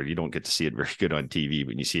physically out there. You don't get to see it very good on TV,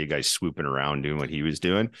 but you see a guy swooping around doing what he was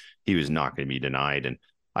doing. He was not going to be denied. And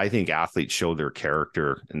I think athletes show their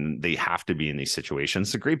character, and they have to be in these situations.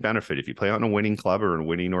 It's a great benefit if you play on a winning club or a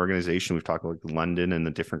winning organization. We've talked about London and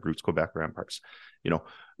the different groups, Quebec Ramparts.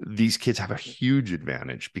 These kids have a huge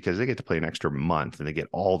advantage because they get to play an extra month and they get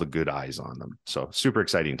all the good eyes on them. So super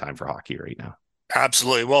exciting time for hockey right now.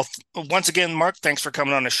 Absolutely. Well, once again, Mark, thanks for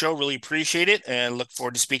coming on the show. Really appreciate it, and look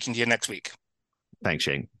forward to speaking to you next week. Thanks,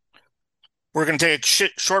 Shane. We're going to take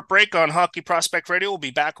a short break on Hockey Prospect Radio. We'll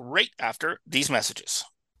be back right after these messages.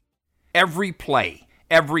 Every play,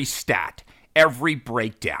 every stat, every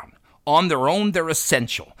breakdown. On their own, they're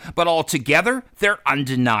essential, but altogether, they're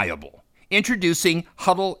undeniable. Introducing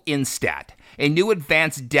Huddle Instat, a new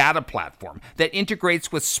advanced data platform that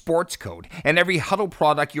integrates with Sports Code and every Huddle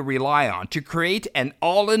product you rely on to create an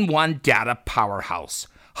all-in-one data powerhouse.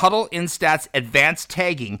 Huddle Instat's advanced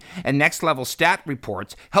tagging and next-level stat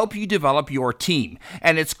reports help you develop your team,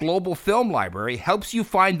 and its global film library helps you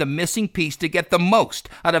find the missing piece to get the most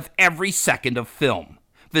out of every second of film.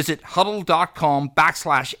 Visit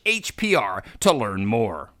huddle.com/HPR to learn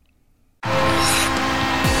more.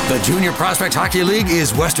 The Junior Prospect Hockey League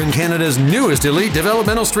is Western Canada's newest elite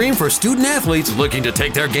developmental stream for student athletes looking to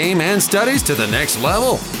take their game and studies to the next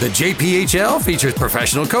level. The JPHL features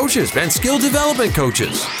professional coaches and skill development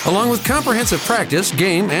coaches, along with comprehensive practice,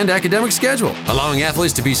 game, and academic schedule, allowing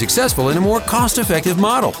athletes to be successful in a more cost-effective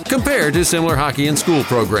model compared to similar hockey and school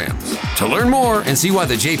programs. To learn more and see why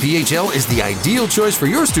the JPHL is the ideal choice for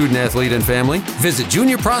your student athlete and family, visit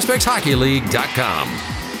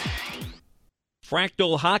juniorprospectshockeyleague.com.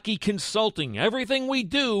 Fractal Hockey Consulting. Everything we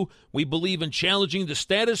do, we believe in challenging the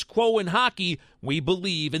status quo in hockey. We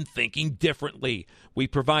believe in thinking differently. We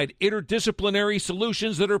provide interdisciplinary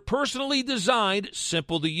solutions that are personally designed,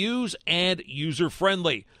 simple to use, and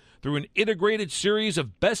user-friendly. Through an integrated series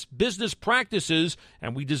of best business practices,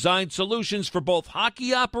 and we design solutions for both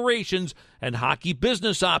hockey operations and hockey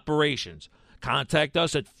business operations. Contact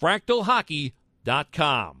us at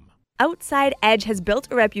fractalhockey.com. Outside Edge has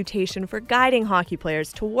built a reputation for guiding hockey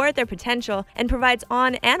players toward their potential and provides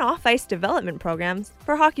on and off-ice development programs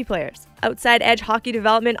for hockey players. Outside Edge Hockey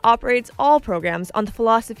Development operates all programs on the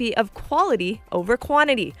philosophy of quality over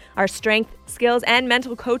quantity. Our strength, skills, and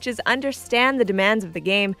mental coaches understand the demands of the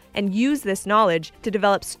game and use this knowledge to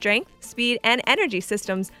develop strength, speed, and energy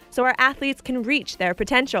systems so our athletes can reach their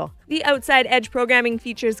potential. The Outside Edge programming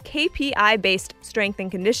features KPI-based strength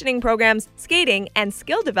and conditioning programs, skating, and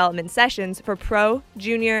skill development sessions for pro,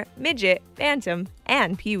 junior, midget, bantam,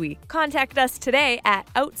 and peewee. Contact us today at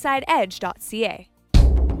outsideedge.ca.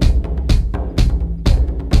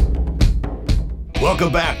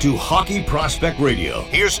 Welcome back to Hockey Prospect Radio.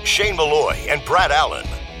 Here's Shane Malloy and Brad Allen.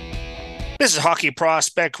 This is Hockey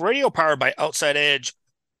Prospect Radio, powered by Outside Edge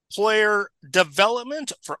Player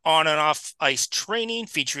Development for on and off ice training,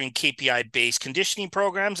 featuring KPI-based conditioning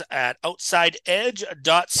programs at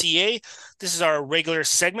outsideedge.ca. This is our regular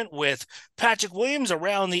segment with Patrick Williams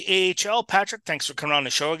around the AHL. Patrick, thanks for coming on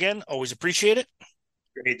the show again. Always appreciate it.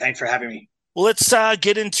 Great. Thanks for having me. Well, let's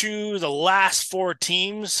get into the last four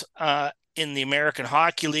teams in the American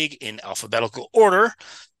Hockey League in alphabetical order.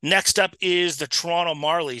 Next up is the Toronto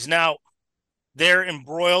Marlies. Now, they're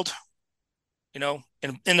embroiled,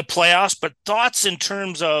 in the playoffs, but thoughts in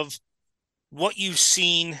terms of what you've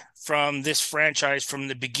seen from this franchise from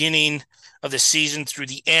the beginning of the season through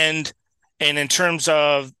the end, and in terms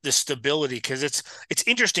of the stability, because it's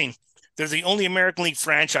interesting. They're the only American League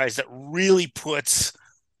franchise that really puts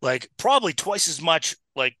probably twice as much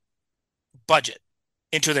budget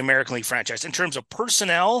into the American League franchise in terms of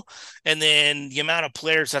personnel, and then the amount of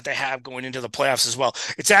players that they have going into the playoffs as well.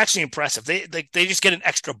 It's actually impressive. They just get an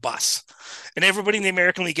extra bus, and everybody in the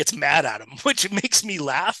American League gets mad at them, which makes me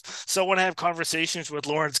laugh. So when I have conversations with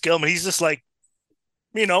Lawrence Gilman, he's just like,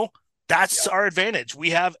 that's our advantage. We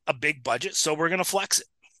have a big budget, so we're going to flex it.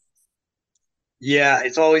 Yeah,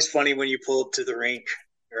 it's always funny when you pull up to the rink,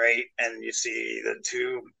 right, and you see the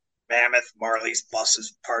two mammoth Marlies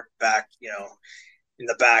buses parked back, in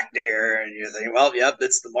the back there, and you're thinking, well, yep,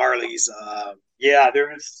 it's the Marlies.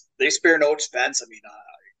 They spare no expense. I mean,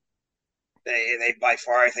 they by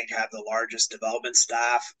far, I think, have the largest development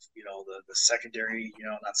staff. The secondary,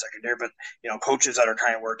 not secondary, but coaches that are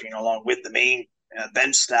kind of working along with the main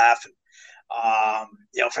bench staff. And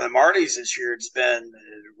for the Marlies this year, it's been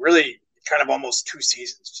really kind of almost two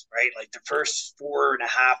seasons, right? Like the first 4.5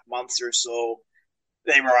 months or so,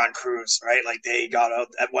 they were on cruise, right? Like they got out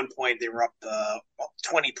at one point, they were up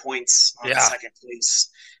 20 points on second place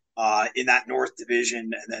in that North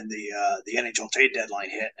Division, and then the NHL trade deadline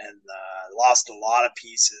hit, and lost a lot of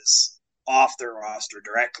pieces off their roster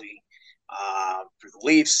directly for the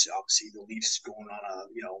Leafs. Obviously, the Leafs going on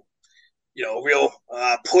a real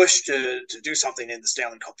push to do something in the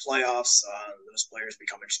Stanley Cup playoffs. Those players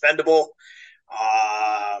become expendable.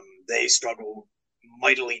 They struggled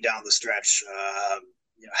mightily down the stretch.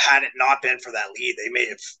 Had it not been for that lead, they may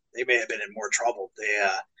have been in more trouble.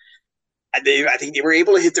 I think they were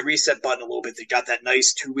able to hit the reset button a little bit. They got that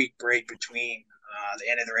nice 2-week break between the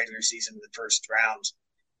end of the regular season and the first round,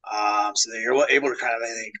 so they were able to kind of,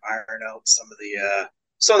 I think, iron out some of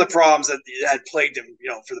the problems that had plagued them,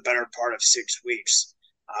 for the better part of 6 weeks.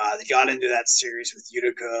 They got into that series with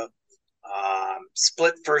Utica,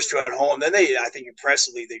 split first two at home. Then I think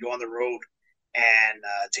impressively, they go on the road and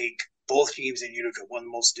take both teams in Utica, one of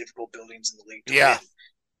the most difficult buildings in the league to win.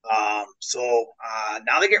 So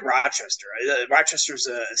now they get Rochester. Rochester's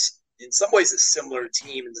in some ways a similar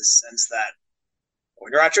team in the sense that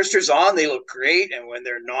when Rochester's on, they look great, and when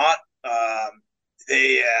they're not,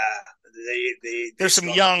 they there's some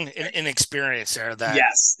struggle. young inexperience there that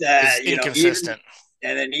yes, is inconsistent.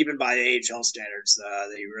 Even by AHL standards,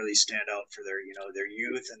 they really stand out for their their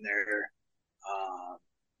youth and their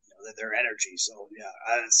energy. So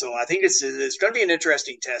so I think it's going to be an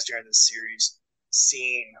interesting test here in this series,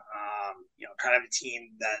 seeing kind of a team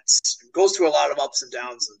that goes through a lot of ups and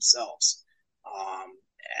downs themselves.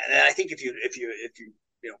 And I think if you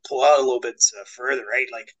pull out a little bit further, right,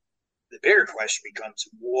 like the bigger question becomes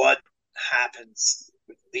what happens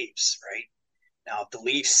with the Leafs, right? Now, if the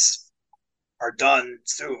Leafs are done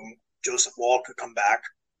soon, Joseph Woll could come back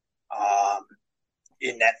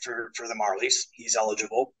in net for the Marlies. He's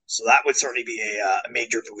eligible. So that would certainly be a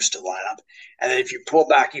major boost to the lineup. And then if you pull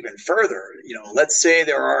back even further, let's say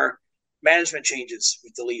there are management changes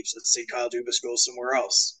with the Leafs. Let's say Kyle Dubas goes somewhere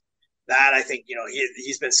else. That I think,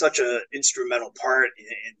 he's been such an instrumental part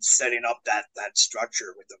in setting up that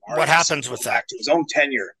structure with the Marlies. What happens with that? To his own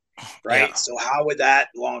tenure, right? Yeah. So how would that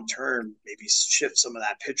long term maybe shift some of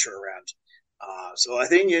that picture around? So I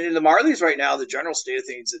think in the Marlies right now, the general state of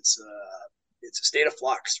things, it's a state of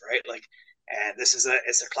flux, right? Like, and it's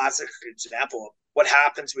a classic example of what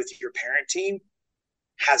happens with your parent team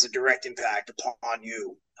has a direct impact upon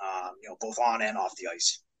you, both on and off the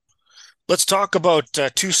ice. Let's talk about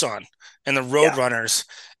Tucson and the Roadrunners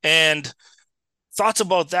and thoughts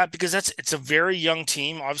about that, because it's a very young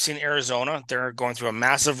team. Obviously in Arizona, they're going through a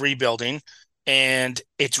massive rebuilding, and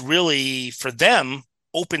it's really for them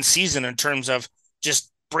open season in terms of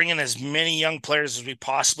just bringing as many young players as we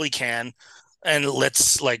possibly can, and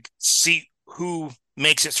let's see who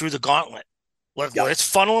makes it through the gauntlet. Let's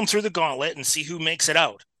funnel them through the gauntlet and see who makes it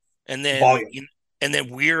out, and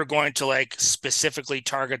then we're going to specifically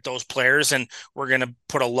target those players, and we're going to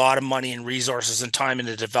put a lot of money and resources and time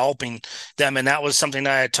into developing them. And that was something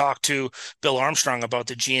that I had talked to Bill Armstrong about,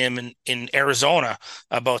 the GM in Arizona,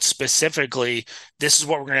 about specifically, this is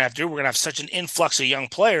what we're going to have to do. We're going to have such an influx of young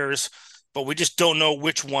players, but we just don't know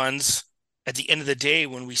which ones at the end of the day,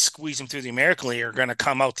 when we squeeze them through the American League, are going to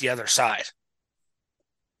come out the other side.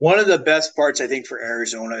 One of the best parts, I think, for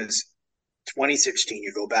Arizona is 2016.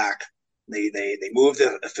 You go back. They moved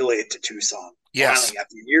the affiliate to Tucson. Yes. Finally,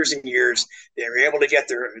 after years and years, they were able to get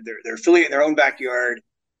their affiliate in their own backyard,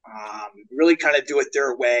 really kind of do it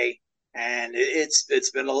their way, and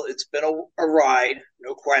it's been a ride,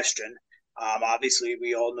 no question. Obviously,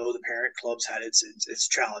 we all know the parent club's had its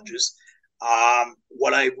challenges.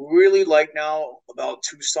 What I really like now about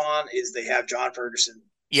Tucson is they have John Ferguson,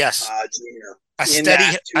 yes, Jr.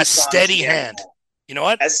 a steady hand. You know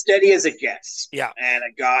what? As steady as it gets. Yeah. And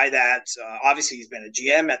a guy that obviously he's been a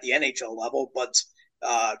GM at the NHL level, but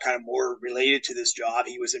kind of more related to this job.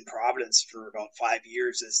 He was in Providence for about 5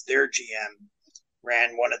 years as their GM,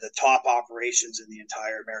 ran one of the top operations in the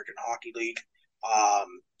entire American Hockey League.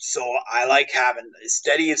 So I like having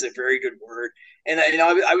steady is a very good word. And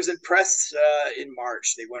I was impressed in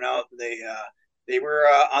March. They went out and they were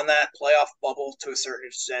on that playoff bubble to a certain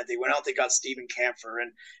extent. They went out, they got Steven Kampfer,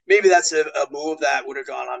 and maybe that's a move that would have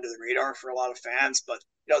gone under the radar for a lot of fans. But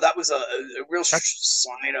that was a real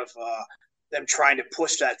sign of them trying to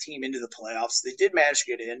push that team into the playoffs. They did manage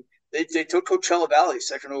to get in. They took Coachella Valley,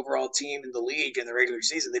 second overall team in the league in the regular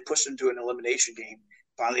season. They pushed them to an elimination game.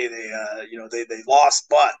 Finally, they lost,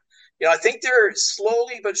 but I think they're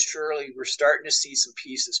slowly but surely we're starting to see some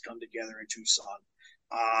pieces come together in Tucson.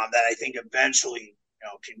 That I think eventually,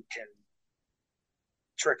 can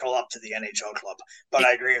trickle up to the NHL club. But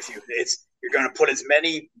I agree with you. You're going to put as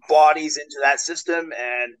many bodies into that system,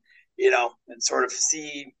 and and sort of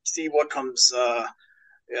see what comes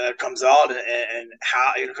out, and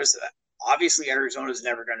how. Because obviously Arizona is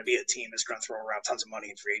never going to be a team that's going to throw around tons of money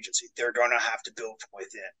in free agency. They're going to have to build from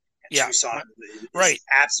within. And Tucson is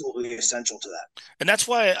absolutely essential to that. And that's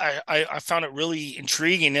why I found it really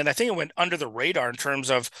intriguing. And I think it went under the radar in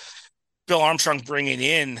terms of Bill Armstrong bringing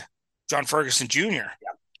in John Ferguson Jr. Yeah.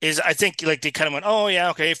 Is I think they kind of went, oh,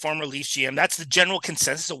 yeah, okay, former Leafs GM. That's the general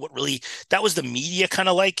consensus of what really, that was the media kind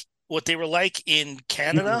of like what they were like in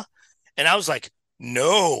Canada. Mm-hmm. And I was like,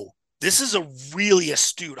 no, this is a really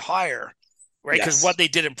astute hire, right? Because what they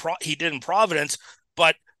did he did in Providence,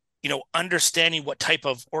 but understanding what type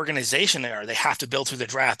of organization they are. They have to build through the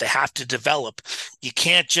draft. They have to develop. You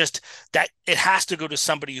can't just it has to go to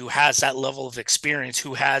somebody who has that level of experience,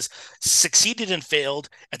 who has succeeded and failed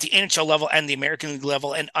at the NHL level and the American League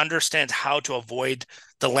level, and understands how to avoid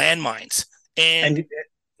the landmines. And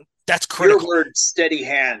that's critical. Your word steady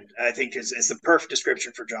hand, I think, is the perfect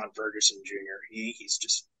description for John Ferguson Jr. He's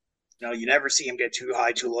just, you never see him get too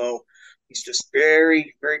high, too low. He's just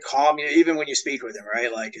very, very calm. Even when you speak with him,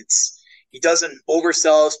 right? Like he doesn't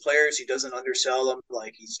oversell his players. He doesn't undersell them.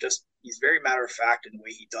 Like he's very matter of fact in the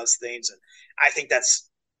way he does things. And I think that's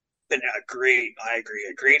been I agree,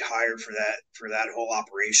 a great hire for that whole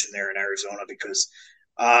operation there in Arizona, because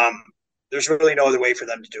there's really no other way for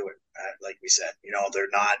them to do it. Like we said, they're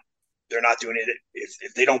not doing it.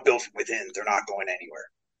 If they don't build from within, they're not going anywhere.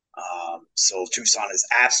 So Tucson is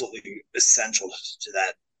absolutely essential to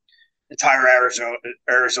that entire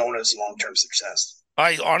Arizona's long-term success.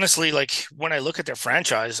 I honestly, like, when I look at their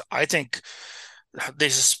franchise, I think they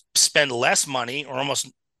just spend less money, or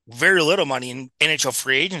almost very little money, in NHL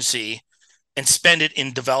free agency, and spend it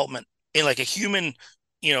in development, in like a human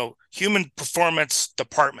performance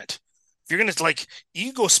department. If you're going to, like,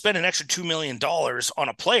 you go spend an extra $2 million on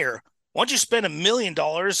a player, why don't you spend $1 million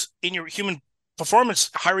in your human performance,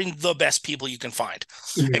 hiring the best people you can find,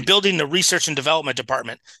 and building the research and development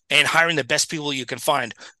department and hiring the best people you can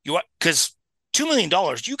find. Because $2 million,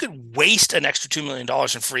 you could waste an extra $2 million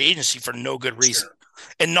in free agency for no good reason,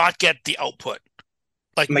 and not get the output.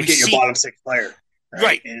 Like, you might get your bottom six player,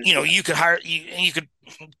 right? You could hire, you could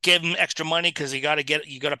give him extra money because you got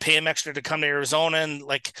to pay him extra to come to Arizona, and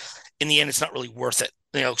like in the end, it's not really worth it.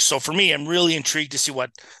 So for me, I'm really intrigued to see what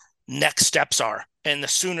next steps are. And the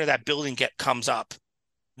sooner that building comes up,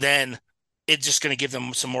 then it's just going to give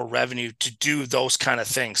them some more revenue to do those kind of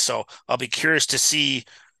things. So I'll be curious to see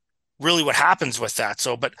really what happens with that.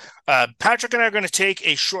 So, but Patrick and I are going to take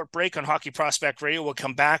a short break on Hockey Prospect Radio. We'll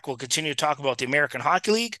come back. We'll continue to talk about the American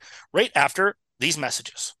Hockey League right after these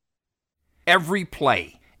messages. Every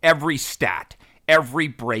play, every stat, every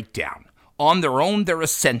breakdown. On their own, they're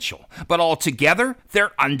essential, but all together,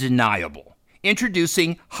 they're undeniable.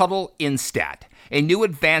 Introducing Huddle Instat, a new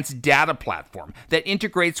advanced data platform that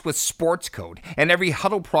integrates with Sports Code and every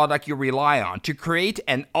Huddle product you rely on to create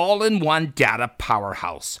an all-in-one data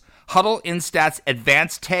powerhouse. Huddle Instat's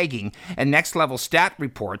advanced tagging and next-level stat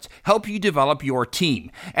reports help you develop your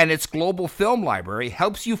team, and its global film library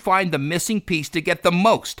helps you find the missing piece to get the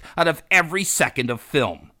most out of every second of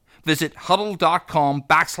film. Visit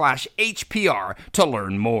huddle.com/HPR to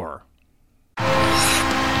learn more.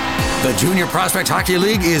 The Junior Prospect Hockey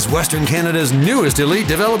League is Western Canada's newest elite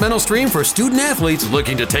developmental stream for student athletes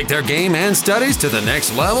looking to take their game and studies to the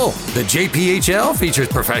next level. The JPHL features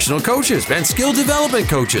professional coaches and skill development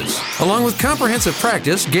coaches, along with comprehensive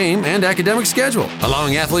practice, game, and academic schedule,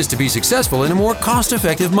 allowing athletes to be successful in a more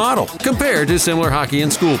cost-effective model compared to similar hockey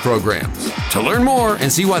and school programs. To learn more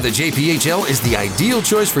and see why the JPHL is the ideal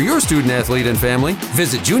choice for your student athlete and family,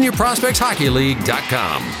 visit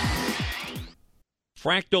juniorprospectshockeyleague.com.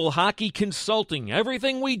 Fractal Hockey Consulting.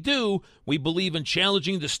 Everything we do, we believe in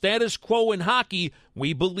challenging the status quo in hockey.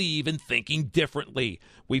 We believe in thinking differently.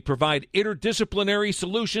 We provide interdisciplinary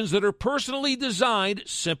solutions that are personally designed,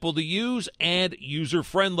 simple to use, and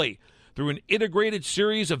user-friendly. Through an integrated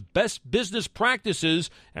series of best business practices,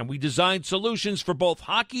 and we design solutions for both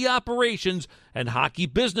hockey operations and hockey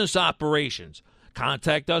business operations.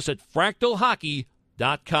 Contact us at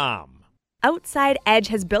fractalhockey.com. Outside Edge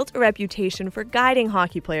has built a reputation for guiding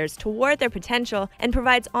hockey players toward their potential and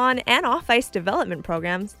provides on and off-ice development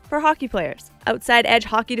programs for hockey players. Outside Edge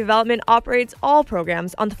Hockey Development operates all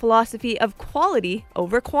programs on the philosophy of quality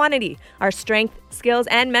over quantity. Our strength, skills,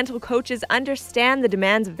 and mental coaches understand the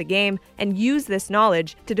demands of the game and use this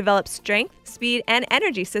knowledge to develop strength, speed, and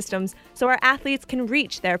energy systems so our athletes can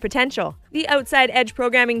reach their potential. The Outside Edge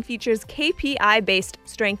programming features KPI-based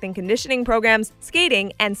strength and conditioning programs,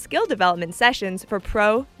 skating, and skill development sessions for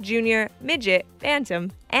pro, junior, midget,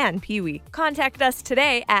 bantam, and peewee. Contact us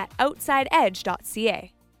today at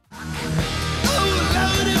outsideedge.ca.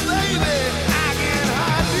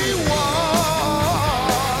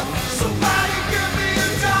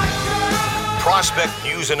 Prospect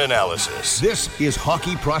news and analysis. This is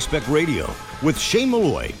Hockey Prospect Radio with Shane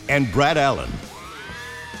Malloy and Brad Allen.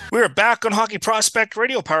 We're back on Hockey Prospect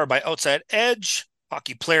Radio, powered by Outside Edge.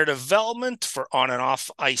 Hockey player development for on and off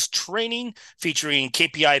ice training, featuring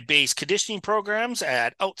KPI-based conditioning programs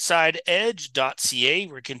at outsideedge.ca.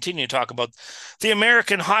 We're continuing to talk about the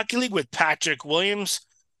American Hockey League with Patrick Williams.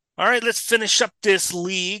 All right, let's finish up this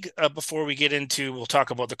league before we get into, we'll talk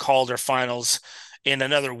about the Calder finals in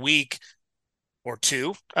another week or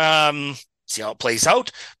two. See how it plays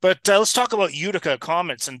out. But let's talk about Utica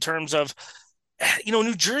Comets in terms of,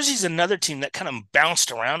 New Jersey's another team that kind of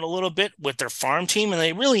bounced around a little bit with their farm team, and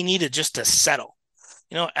they really needed just to settle.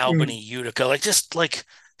 Albany, Utica, just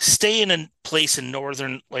stay in a place in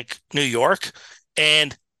northern, New York,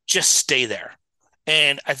 and just stay there.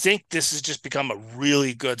 And I think this has just become a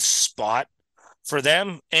really good spot for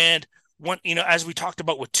them. And as we talked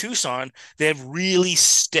about with Tucson, they have really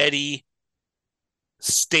steady,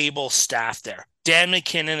 stable staff there. Dan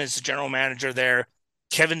McKinnon is the general manager there.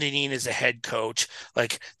 Kevin Dineen is the head coach.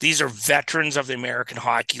 Like, these are veterans of the American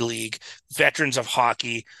Hockey League, veterans of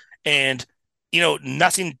hockey, and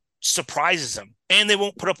nothing surprises them, and they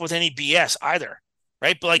won't put up with any BS either,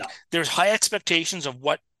 right? But like, there's high expectations of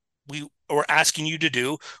what we are asking you to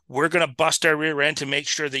do. We're going to bust our rear end to make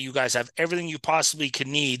sure that you guys have everything you possibly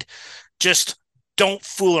can need. Just don't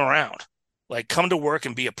fool around. Like, come to work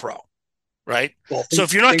and be a pro, right? Well, so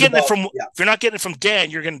if you're not getting it from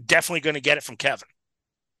Dan, you're definitely going to get it from Kevin.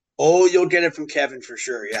 Oh, you'll get it from Kevin for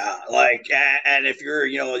sure. Yeah. Like, and if you're,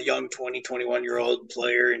 a young 20, 21-year-old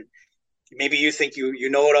player, and maybe you think you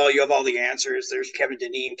know it all, you have all the answers. There's Kevin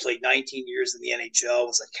Dineen, played 19 years in the NHL,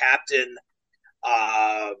 was a captain.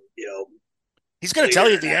 He's going to tell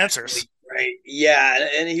you the answers, right? Yeah,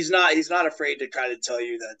 and he's not afraid to kind of tell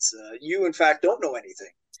you that you, in fact, don't know anything.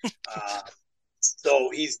 So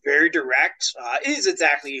he's very direct. Is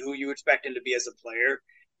exactly who you expect him to be as a player.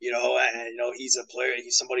 He's a player.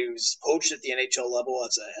 He's somebody who's coached at the NHL level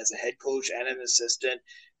as a head coach and an assistant.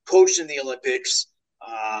 Coached in the Olympics.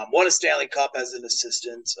 Won a Stanley Cup as an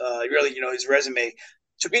assistant. Really, his resume.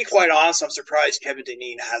 To be quite honest, I'm surprised Kevin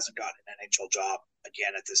Dineen hasn't gotten an NHL job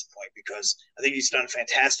again at this point, because I think he's done a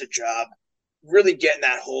fantastic job really getting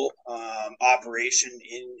that whole operation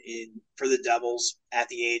in for the Devils at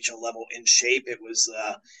the AHL level in shape. It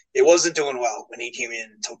wasn't doing well when he came in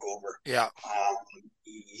and took over. Yeah.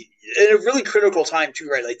 In a really critical time too,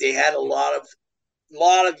 right? Like, they had a lot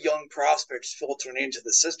of young prospects filtering into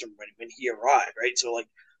the system when he arrived, right? So, like,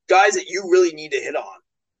 guys that you really need to hit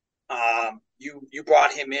on. You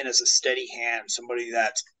brought him in as a steady hand, somebody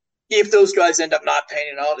that, if those guys end up not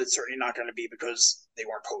panning out, it's certainly not going to be because they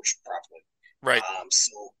weren't coached properly. Right.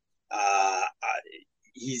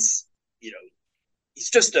 He's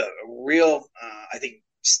just a real, I think,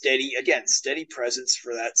 steady presence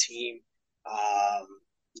for that team.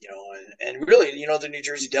 And really, the New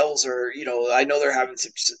Jersey Devils are, I know they're having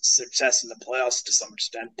some success in the playoffs to some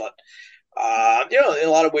extent, but in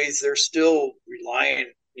a lot of ways they're still relying,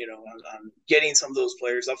 on getting some of those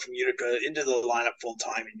players up from Utica into the lineup full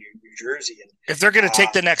time in New Jersey. And if they're going to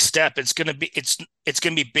take the next step, it's going to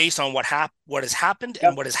be based on what has happened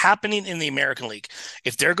and what is happening in the American League.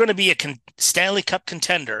 If they're going to be a Stanley Cup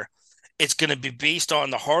contender, it's going to be based on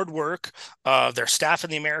the hard work of their staff in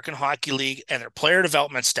the American Hockey League and their player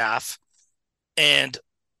development staff, and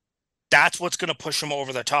that's what's going to push them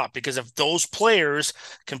over the top. Because if those players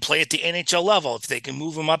can play at the NHL level, if they can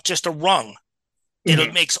move them up just a rung,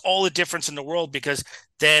 it makes all the difference in the world, because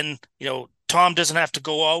then, Tom doesn't have to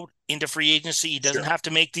go out into free agency. He doesn't have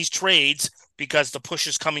to make these trades, because the push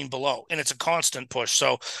is coming below, and it's a constant push.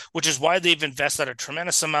 So, which is why they've invested a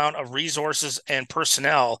tremendous amount of resources and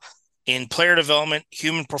personnel in player development,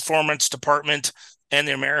 human performance department, and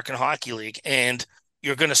the American Hockey League. And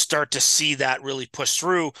you're going to start to see that really push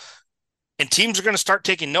through, and teams are going to start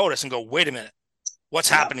taking notice and go, wait a minute, what's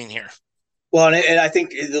happening here? Well, and I think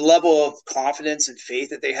the level of confidence and faith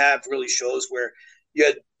that they have really shows, where you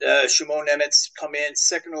had Shimon Nemitz come in,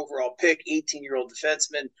 second overall pick, 18-year-old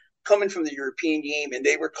defenseman, coming from the European game, and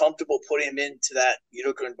they were comfortable putting him into that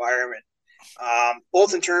Utica environment.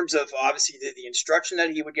 Both in terms of, obviously, the instruction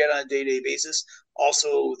that he would get on a day-to-day basis,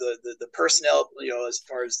 also the personnel, as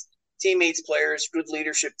far as teammates, players, good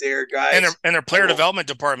leadership there, guys. And their player development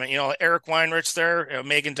department, Eric Weinrich there,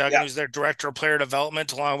 Megan Duggan, who's their director of player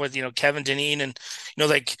development, along with, Kevin Dineen. And,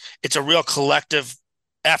 it's a real collective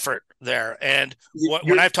effort there. And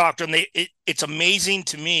when I've talked to them, it's amazing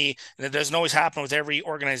to me, and it doesn't always happen with every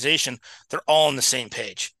organization. They're all on the same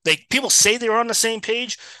page. People say they're on the same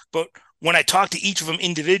page, but when I talk to each of them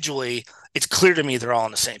individually, it's clear to me they're all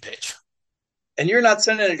on the same page. And you're not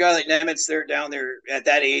sending a guy like Nemitz down there at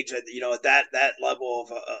that age, at that level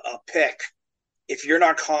of a pick, if you're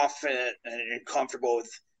not confident and comfortable with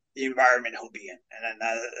the environment he'll be in.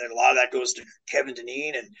 And a lot of that goes to Kevin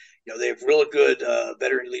Dineen, and they have really good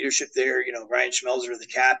veteran leadership there. Ryan Schmelzer, the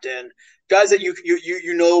captain, guys that you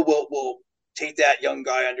will take that young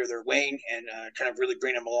guy under their wing and kind of really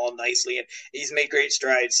bring him along nicely. And he's made great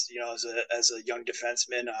strides, as a young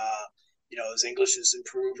defenseman. His English has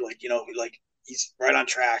improved. He's right on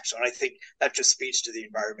track. So I think that just speaks to the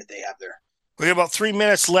environment they have there. We have about 3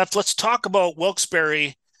 minutes left. Let's talk about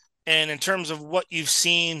Wilkes-Barre, and in terms of what you've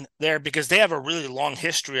seen there, because they have a really long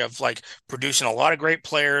history of producing a lot of great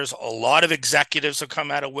players. A lot of executives have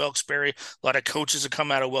come out of Wilkes-Barre. A lot of coaches have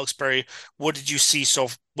come out of Wilkes-Barre. What did you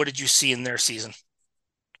see in their season?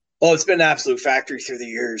 Well, it's been an absolute factory through the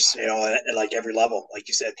years, at every level. Like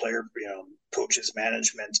you said, player, coaches,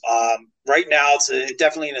 management. Right now, it's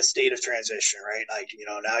definitely in a state of transition, right? Like,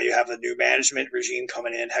 now you have a new management regime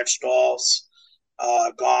coming in. Hextall's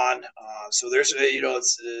gone. So there's,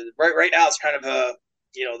 it's right now, it's kind of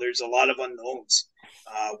there's a lot of unknowns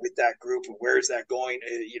with that group. Where is that going?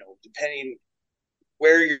 Depending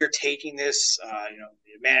where you're taking this,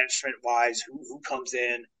 management wise, who comes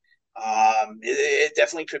in, it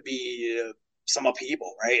definitely could be some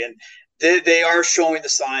upheaval, right? And they are showing the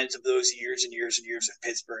signs of those years and years and years of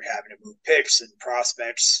Pittsburgh having to move picks and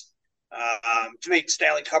prospects to make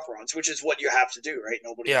Stanley Cup runs, which is what you have to do, right?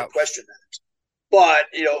 Nobody can question that. But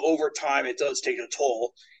over time, it does take a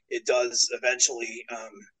toll. It does eventually,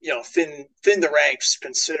 thin the ranks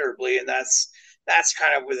considerably, and that's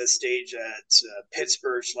kind of where the stage that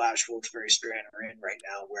Pittsburgh / Wilkes-Barre Strand are in right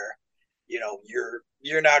now, where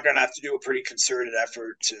you're not going to have to do a pretty concerted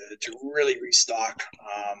effort to really restock,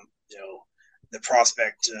 the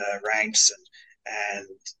prospect ranks and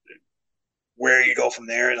where you go from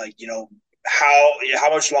there. Like, how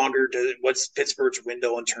much longer what's Pittsburgh's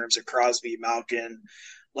window in terms of Crosby, Malkin,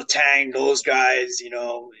 Letang, those guys,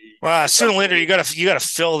 Well, sooner or later you gotta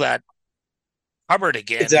fill that cupboard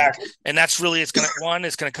again. Exactly. And that's really, it's going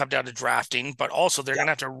to come down to drafting, but also they're going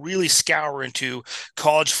to have to really scour into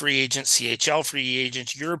college free agents, CHL free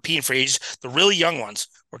agents, European free agents, the really young ones.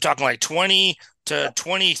 We're talking like 20 to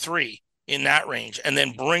 23 in that range, and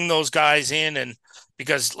then bring those guys in. And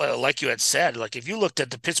because like you had said, like if you looked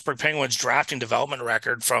at the Pittsburgh Penguins drafting development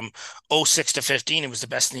record from 06 to 15, it was the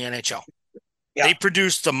best in the NHL. Yeah. They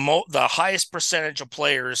produced the highest percentage of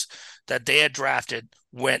players that they had drafted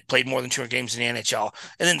played more than 200 games in the NHL.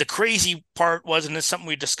 And then the crazy part was, and this is something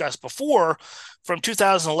we discussed before, from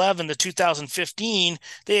 2011 to 2015,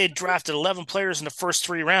 they had drafted 11 players in the first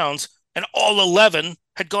 3 rounds, and all 11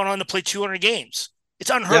 had gone on to play 200 games. It's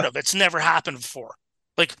unheard of. It's never happened before.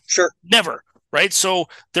 Like, never, right? So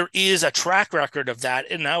there is a track record of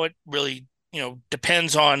that, and now it really,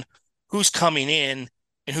 depends on who's coming in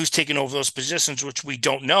and who's taking over those positions, which we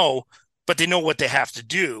don't know, but they know what they have to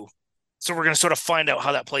do. So we're going to sort of find out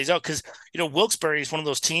how that plays out, because, Wilkes-Barre is one of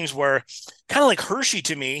those teams where, kind of like Hershey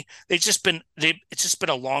to me, it's just been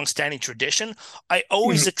a long-standing tradition. I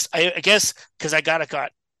always, I guess, because I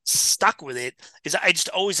got stuck with it, is I just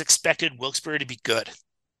always expected Wilkes-Barre to be good,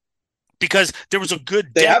 because there was a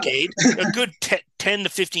good decade, a good 10 to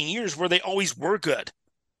 15 years where they always were good.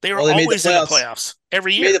 They were always in the playoffs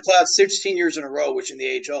every year. Made the playoffs 16 years in a row, which in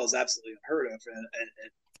the AHL is absolutely unheard of, and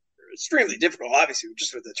extremely difficult, obviously,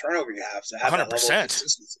 just with the turnover you have to have 100%. That level of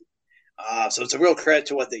consistency. So it's a real credit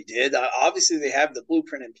to what they did. Obviously, they have the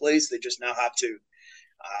blueprint in place. They just now have to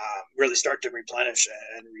really start to replenish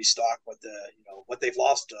and restock what they've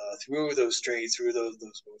lost through those trades, through those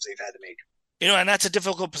moves they've had to make. And that's a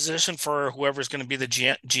difficult position for whoever's going to be the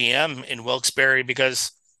GM in Wilkes-Barre,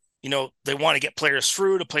 because they want to get players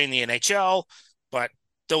through to play in the NHL, but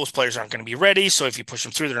those players aren't going to be ready. So if you push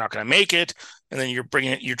them through, they're not going to make it. And then you're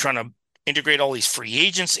trying to integrate all these free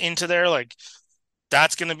agents into there. Like,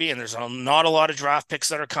 that's going to be, and there's not a lot of draft picks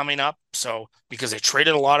that are coming up. So, because they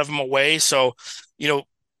traded a lot of them away. So,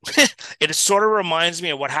 it sort of reminds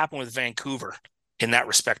me of what happened with Vancouver in that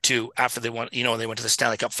respect too. After they went to the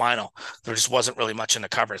Stanley Cup final, there just wasn't really much in the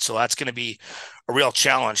cupboard. So that's going to be a real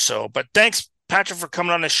challenge. So, but thanks, Patrick, for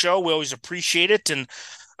coming on the show. We always appreciate it. And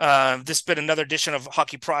this has been another edition of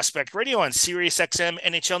Hockey Prospect Radio on Sirius XM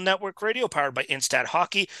NHL Network Radio, powered by Instat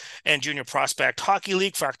Hockey and Junior Prospect Hockey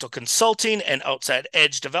League, Fractal Consulting, and Outside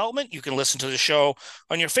Edge Development. You can listen to the show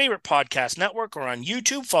on your favorite podcast network or on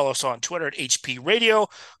YouTube. Follow us on Twitter at HP Radio,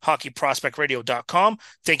 hockeyprospectradio.com.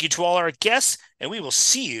 Thank you to all our guests, and we will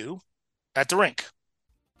see you at the rink.